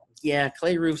by hail. Yeah,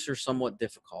 clay roofs are somewhat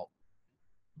difficult.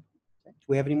 Do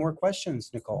we have any more questions,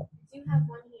 Nicole? I do have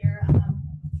one here.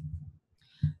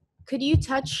 Could you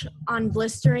touch on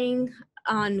blistering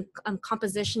on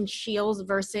composition shields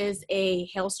versus a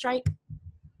hail strike?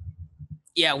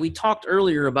 Yeah, we talked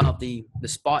earlier about the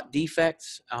spot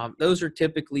defects. Those are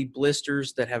typically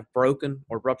blisters that have broken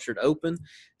or ruptured open.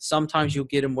 Sometimes you'll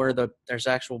get them where there's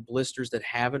actual blisters that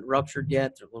haven't ruptured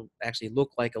yet. They'll actually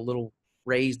look like a little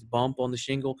raised bump on the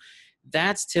shingle.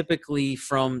 That's typically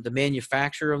from the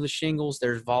manufacturer of the shingles.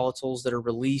 There's volatiles that are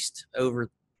released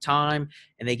over time,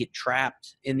 and they get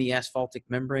trapped in the asphaltic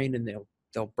membrane, and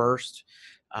they'll burst.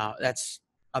 That's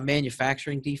a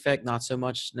manufacturing defect, not so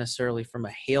much necessarily from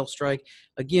a hail strike.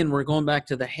 Again, we're going back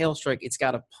to the hail strike. It's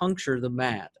got to puncture the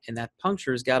mat, and that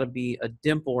puncture has got to be a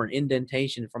dimple or an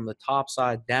indentation from the top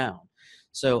side down.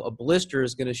 So a blister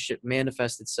is going to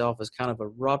manifest itself as kind of a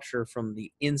rupture from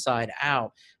the inside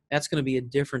out. That's going to be a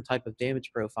different type of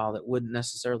damage profile that wouldn't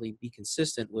necessarily be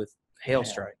consistent with hail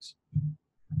strikes.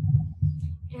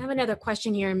 I have another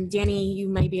question here, and Danny, you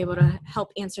might be able to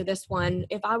help answer this one.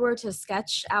 If I were to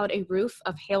sketch out a roof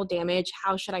of hail damage,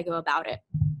 how should I go about it?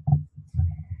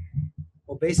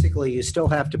 Well, basically, you still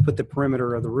have to put the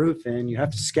perimeter of the roof in. You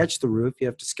have to sketch the roof. You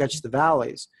have to sketch the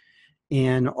valleys.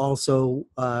 And also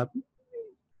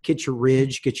get your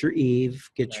ridge, get your eave,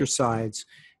 get your sides.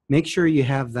 Make sure you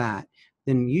have that.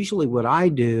 Then usually what I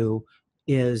do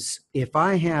is if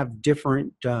I have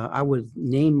different, I would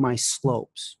name my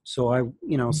slopes. So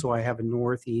I have a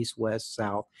north, east, west,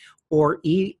 south, or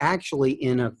actually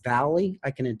in a valley,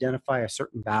 I can identify a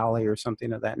certain valley or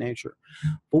something of that nature.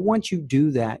 But once you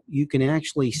do that, you can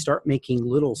actually start making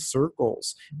little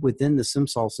circles within the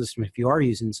Simsol system. If you are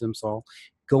using Simsol,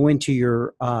 go into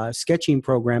your sketching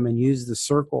program and use the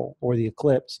circle or the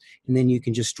eclipse, and then you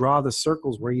can just draw the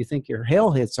circles where you think your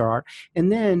hail hits are.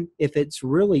 And then if it's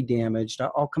really damaged,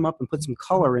 I'll come up and put some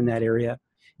color in that area.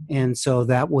 And so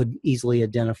that would easily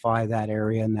identify that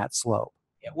area and that slope.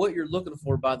 Yeah, what you're looking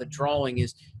for by the drawing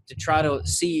is to try to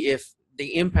see if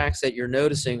the impacts that you're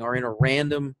noticing are in a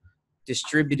random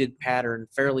distributed pattern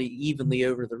fairly evenly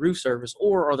over the roof surface,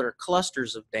 or are there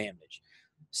clusters of damage?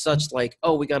 Such like,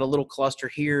 oh, we got a little cluster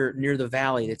here near the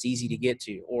valley that's easy to get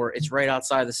to, or it's right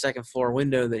outside the second floor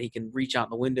window that he can reach out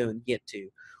the window and get to,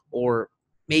 or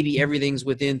maybe everything's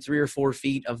within 3 or 4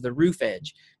 feet of the roof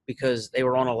edge because they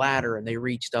were on a ladder and they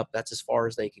reached up. That's as far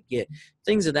as they could get.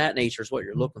 Things of that nature is what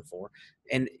you're looking for.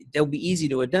 And they'll be easy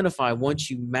to identify. Once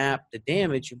you map the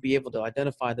damage, you'll be able to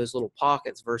identify those little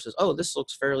pockets versus, oh, this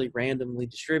looks fairly randomly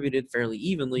distributed, fairly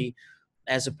evenly,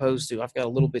 as opposed to I've got a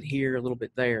little bit here, a little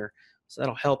bit there. So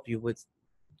that'll help you with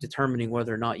determining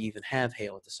whether or not you even have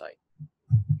hail at the site.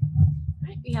 All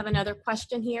right, we have another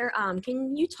question here.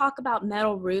 Can you talk about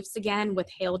metal roofs again with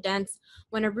hail dents?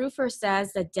 When a roofer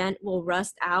says the dent will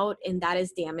rust out and that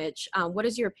is damage, what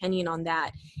is your opinion on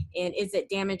that? And is it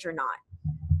damage or not?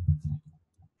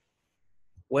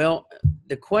 Well,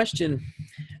 the question,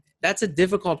 that's a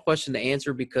difficult question to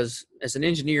answer because as an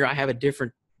engineer, I have a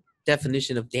different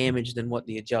definition of damage than what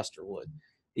the adjuster would.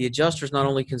 The adjuster is not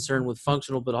only concerned with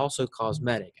functional, but also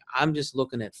cosmetic. I'm just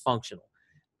looking at functional,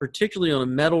 particularly on a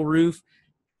metal roof.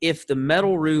 If the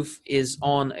metal roof is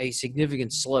on a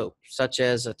significant slope, such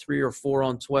as a 3 or 4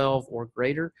 on 12 or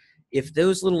greater, if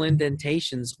those little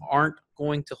indentations aren't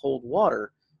going to hold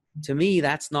water, to me,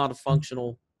 that's not a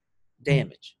functional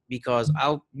damage, because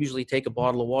I'll usually take a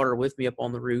bottle of water with me up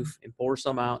on the roof and pour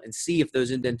some out and see if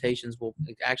those indentations will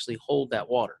actually hold that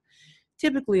water.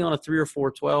 Typically on a 3 or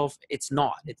 4 12, it's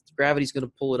not. Gravity's going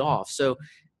to pull it off. So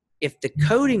if the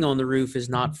coating on the roof is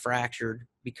not fractured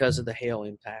because of the hail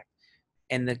impact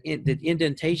and the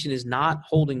indentation is not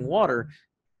holding water,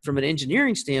 from an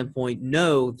engineering standpoint,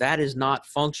 no, that is not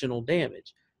functional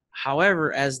damage.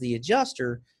 However, as the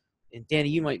adjuster, and Danny,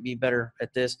 you might be better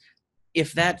at this,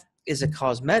 if that is a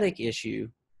cosmetic issue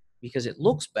because it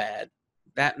looks bad,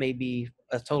 that may be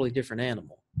a totally different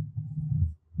animal.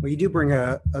 Well, you do bring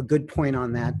a good point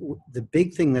on that. The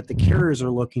big thing that the carriers are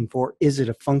looking for, is it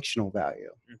a functional value?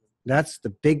 Mm-hmm. That's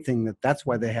the big thing. That's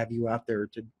why they have you out there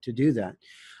to do that.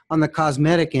 On the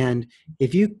cosmetic end,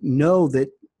 if you know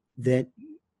that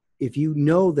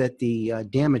the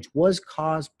damage was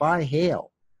caused by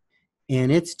hail,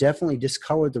 and it's definitely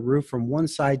discolored the roof from one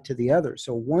side to the other,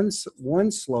 so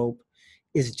one slope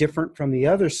is different from the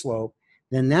other slope,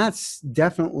 then that's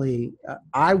definitely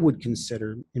I would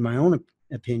consider, in my own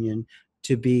opinion,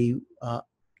 to be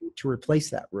to replace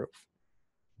that roof.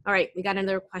 All right, we got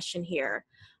another question here.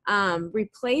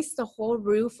 Replace the whole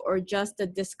roof or just the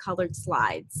discolored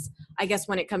slides? I guess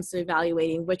when it comes to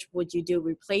evaluating, which would you do?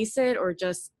 Replace it or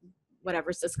just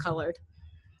whatever's discolored?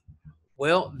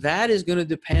 Well, that is going to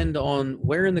depend on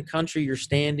where in the country you're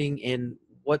standing and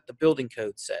what the building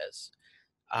code says.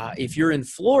 If you're in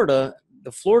Florida,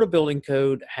 the Florida building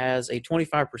code has a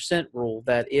 25% rule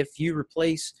that if you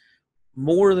replace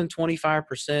more than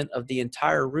 25% of the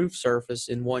entire roof surface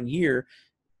in 1 year,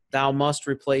 thou must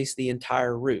replace the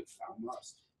entire roof. Thou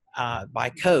must. By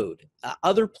code.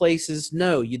 Other places,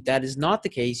 no, that is not the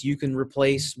case. You can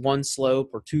replace one slope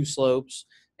or 2 slopes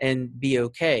and be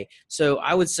okay. So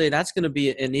I would say that's going to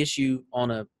be an issue on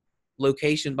a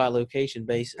location by location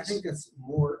basis. I think that's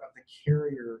more of the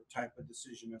carrier type of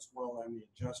decision as well, and the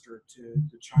adjuster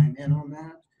to chime in on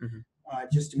that,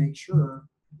 just to make sure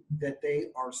that they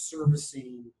are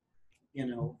servicing, their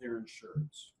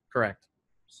insureds. Correct.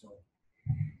 So.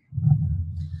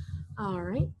 All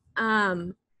right.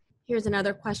 Here's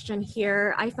another question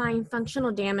here. I find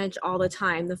functional damage all the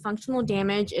time. The functional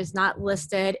damage is not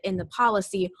listed in the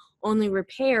policy, only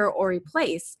repair or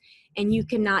replace, and you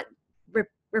cannot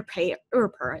repair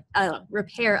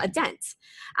a dent.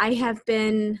 I have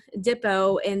been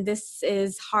dippo, and this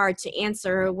is hard to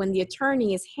answer when the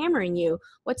attorney is hammering you.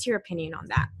 What's your opinion on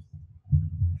that?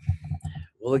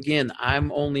 Well, again,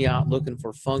 I'm only out looking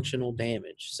for functional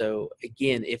damage. So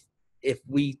again, if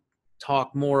we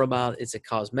talk more about it's a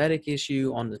cosmetic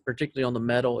issue particularly on the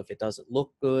metal, if it doesn't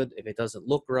look good, if it doesn't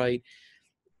look right,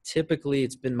 typically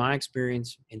it's been my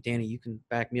experience, and Danny, you can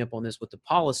back me up on this, with the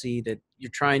policy that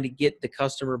you're trying to get the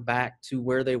customer back to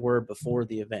where they were before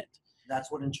the event.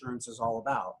 That's what insurance is all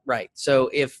about. Right. So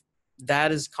if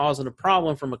that is causing a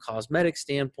problem from a cosmetic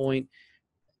standpoint,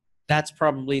 that's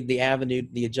probably the avenue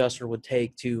the adjuster would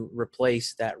take to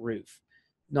replace that roof.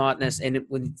 Not necessarily,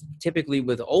 and typically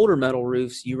with older metal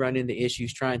roofs, you run into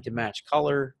issues trying to match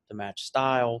color, to match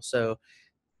style. So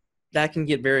that can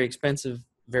get very expensive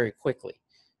very quickly.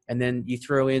 And then you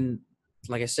throw in,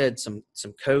 like I said, some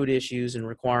code issues and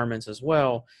requirements as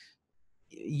well.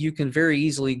 You can very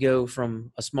easily go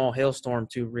from a small hailstorm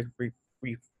to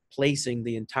replacing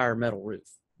the entire metal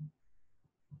roof.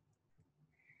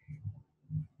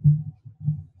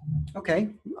 Okay.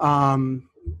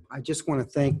 I just want to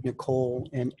thank Nicole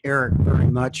and Eric very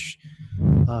much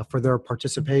for their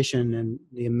participation and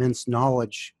the immense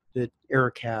knowledge that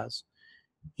Eric has.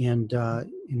 And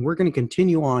we're going to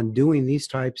continue on doing these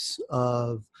types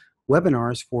of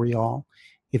webinars for y'all.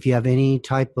 If you have any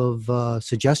type of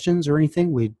suggestions or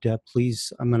anything, we'd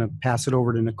please, I'm going to pass it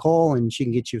over to Nicole and she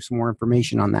can get you some more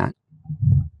information on that.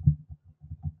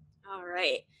 All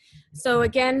right. So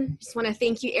again, just want to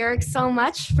thank you, Eric, so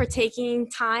much for taking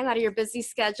time out of your busy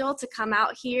schedule to come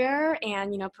out here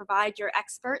and, provide your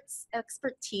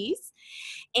expertise.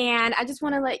 And I just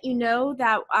want to let you know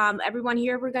that everyone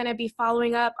here, we're going to be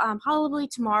following up probably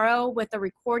tomorrow with a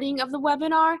recording of the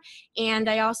webinar. And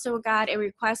I also got a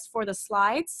request for the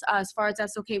slides. As far as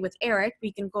that's okay with Eric,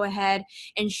 we can go ahead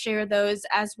and share those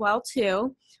as well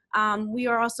too. We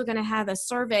are also going to have a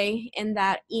survey in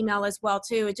that email as well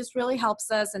too. It just really helps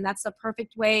us, and that's the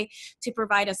perfect way to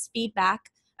provide us feedback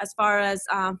as far as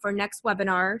for next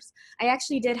webinars. I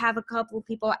actually did have a couple of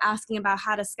people asking about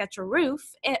how to sketch a roof,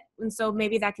 and so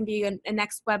maybe that can be a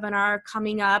next webinar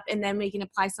coming up, and then we can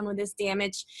apply some of this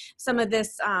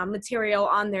material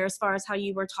on there as far as how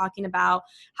you were talking about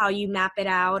how you map it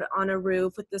out on a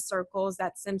roof with the circles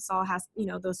that Simsol has,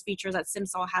 those features that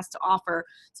Simsol has to offer.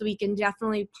 So we can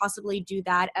definitely possibly do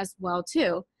that as well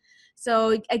too.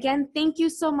 So again, thank you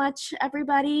so much,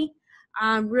 everybody.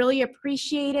 Really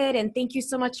appreciate it, and thank you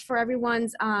so much for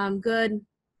everyone's good.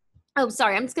 Oh,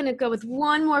 sorry, I'm just going to go with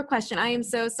one more question. I am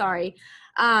so sorry.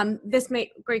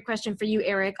 Great question for you,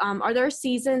 Eric. Are there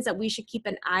seasons that we should keep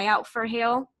an eye out for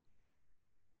hail?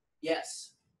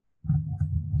 Yes.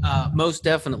 Most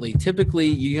definitely. Typically,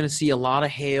 you're going to see a lot of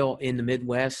hail in the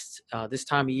Midwest this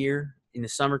time of year, in the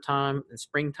summertime and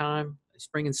springtime.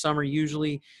 Spring and summer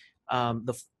usually.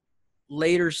 The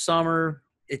later summer,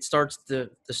 the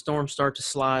storms start to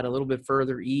slide a little bit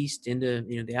further east into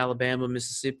the Alabama,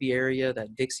 Mississippi area,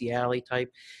 that Dixie Alley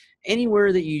type.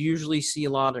 Anywhere that you usually see a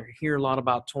lot or hear a lot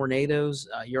about tornadoes,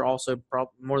 you're also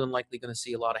more than likely going to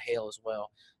see a lot of hail as well.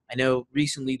 I know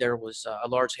recently there was a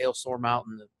large hailstorm out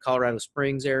in the Colorado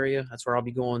Springs area. That's where I'll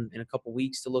be going in a couple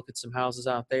weeks to look at some houses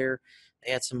out there.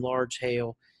 They had some large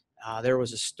hail. There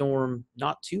was a storm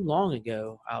not too long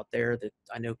ago out there that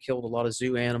I know killed a lot of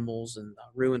zoo animals and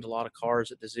ruined a lot of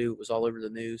cars at the zoo. It was all over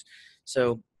the news.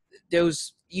 So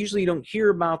those, usually you don't hear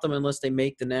about them unless they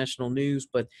make the national news,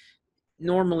 but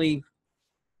normally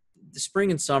the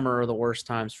spring and summer are the worst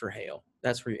times for hail.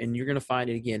 That's where, and you're going to find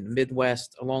it again,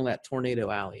 Midwest along that Tornado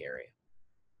Alley area.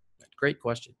 Great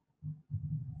question.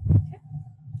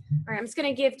 All right, I'm just going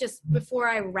to give, just before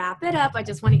I wrap it up, I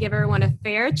just want to give everyone a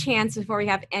fair chance before we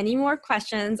have any more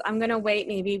questions. I'm going to wait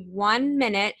maybe 1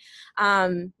 minute.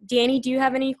 Danny, do you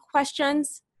have any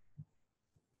questions?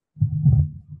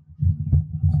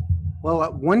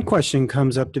 Well, one question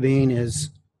comes up to being is,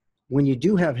 when you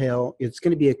do have hail, it's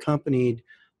going to be accompanied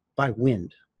by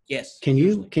wind. Yes. Can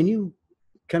you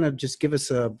kind of just give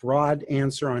us a broad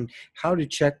answer on how to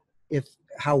check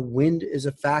how wind is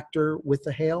a factor with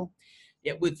the hail?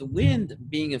 Yeah, with the wind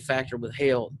being a factor with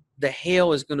hail, the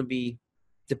hail is going to be,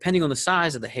 depending on the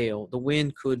size of the hail, the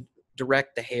wind could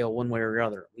direct the hail one way or the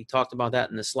other. We talked about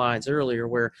that in the slides earlier,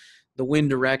 where the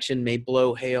wind direction may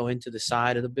blow hail into the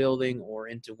side of the building or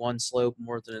into one slope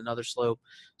more than another slope.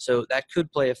 So that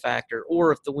could play a factor.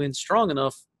 Or if the wind's strong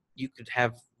enough, you could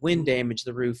have wind damage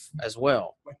the roof as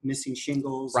well. Like missing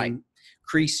shingles. Right.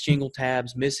 creased shingle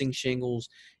tabs, missing shingles.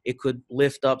 It could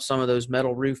lift up some of those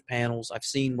metal roof panels. I've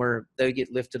seen where they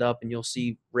get lifted up and you'll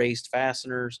see raised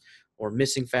fasteners or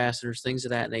missing fasteners, things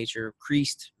of that nature,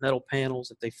 creased metal panels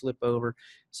that they flip over.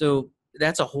 So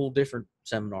that's a whole different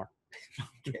seminar.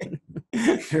 Okay.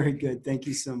 Very good. Thank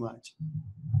you so much.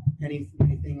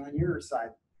 Anything on your side,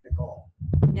 Nicole?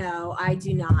 No, I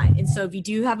do not. And so if you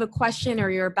do have a question or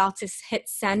you're about to hit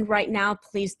send right now,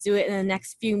 please do it in the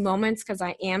next few moments because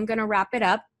I am going to wrap it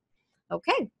up.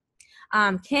 Okay.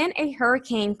 Can a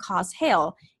hurricane cause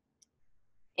hail?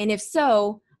 And if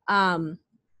so,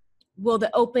 will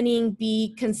the opening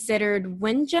be considered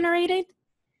wind generated?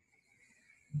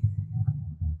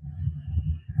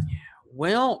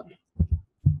 Well,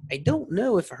 I don't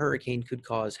know if a hurricane could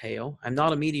cause hail. I'm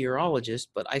not a meteorologist,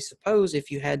 but I suppose if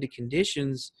you had the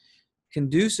conditions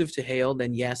conducive to hail,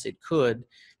 then yes, it could.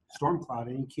 Storm cloud,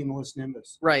 any cumulus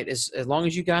nimbus. Right. As long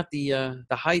as you got the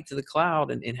height of the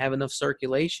cloud and have enough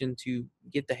circulation to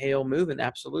get the hail moving,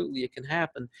 absolutely it can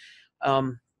happen.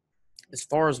 As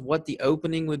far as what the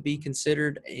opening would be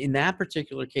considered, in that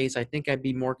particular case, I think I'd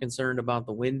be more concerned about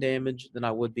the wind damage than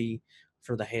I would be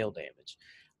for the hail damage.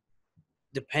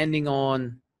 Depending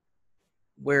on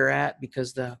where at,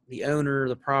 because the owner of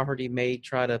the property may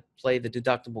try to play the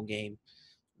deductible game.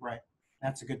 Right.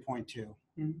 That's a good point too.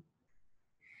 Mm-hmm.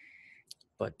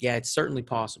 But yeah, it's certainly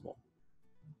possible.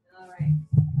 All right.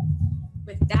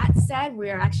 With that said,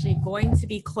 we are actually going to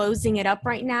be closing it up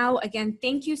right now. Again,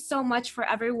 thank you so much for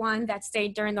everyone that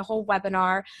stayed during the whole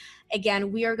webinar.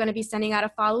 Again, we are going to be sending out a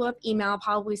follow-up email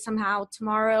probably somehow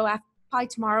tomorrow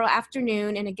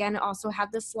afternoon. And again, also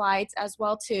have the slides as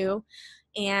well too.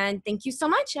 And thank you so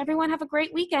much. Everyone have a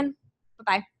great weekend.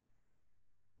 Bye-bye.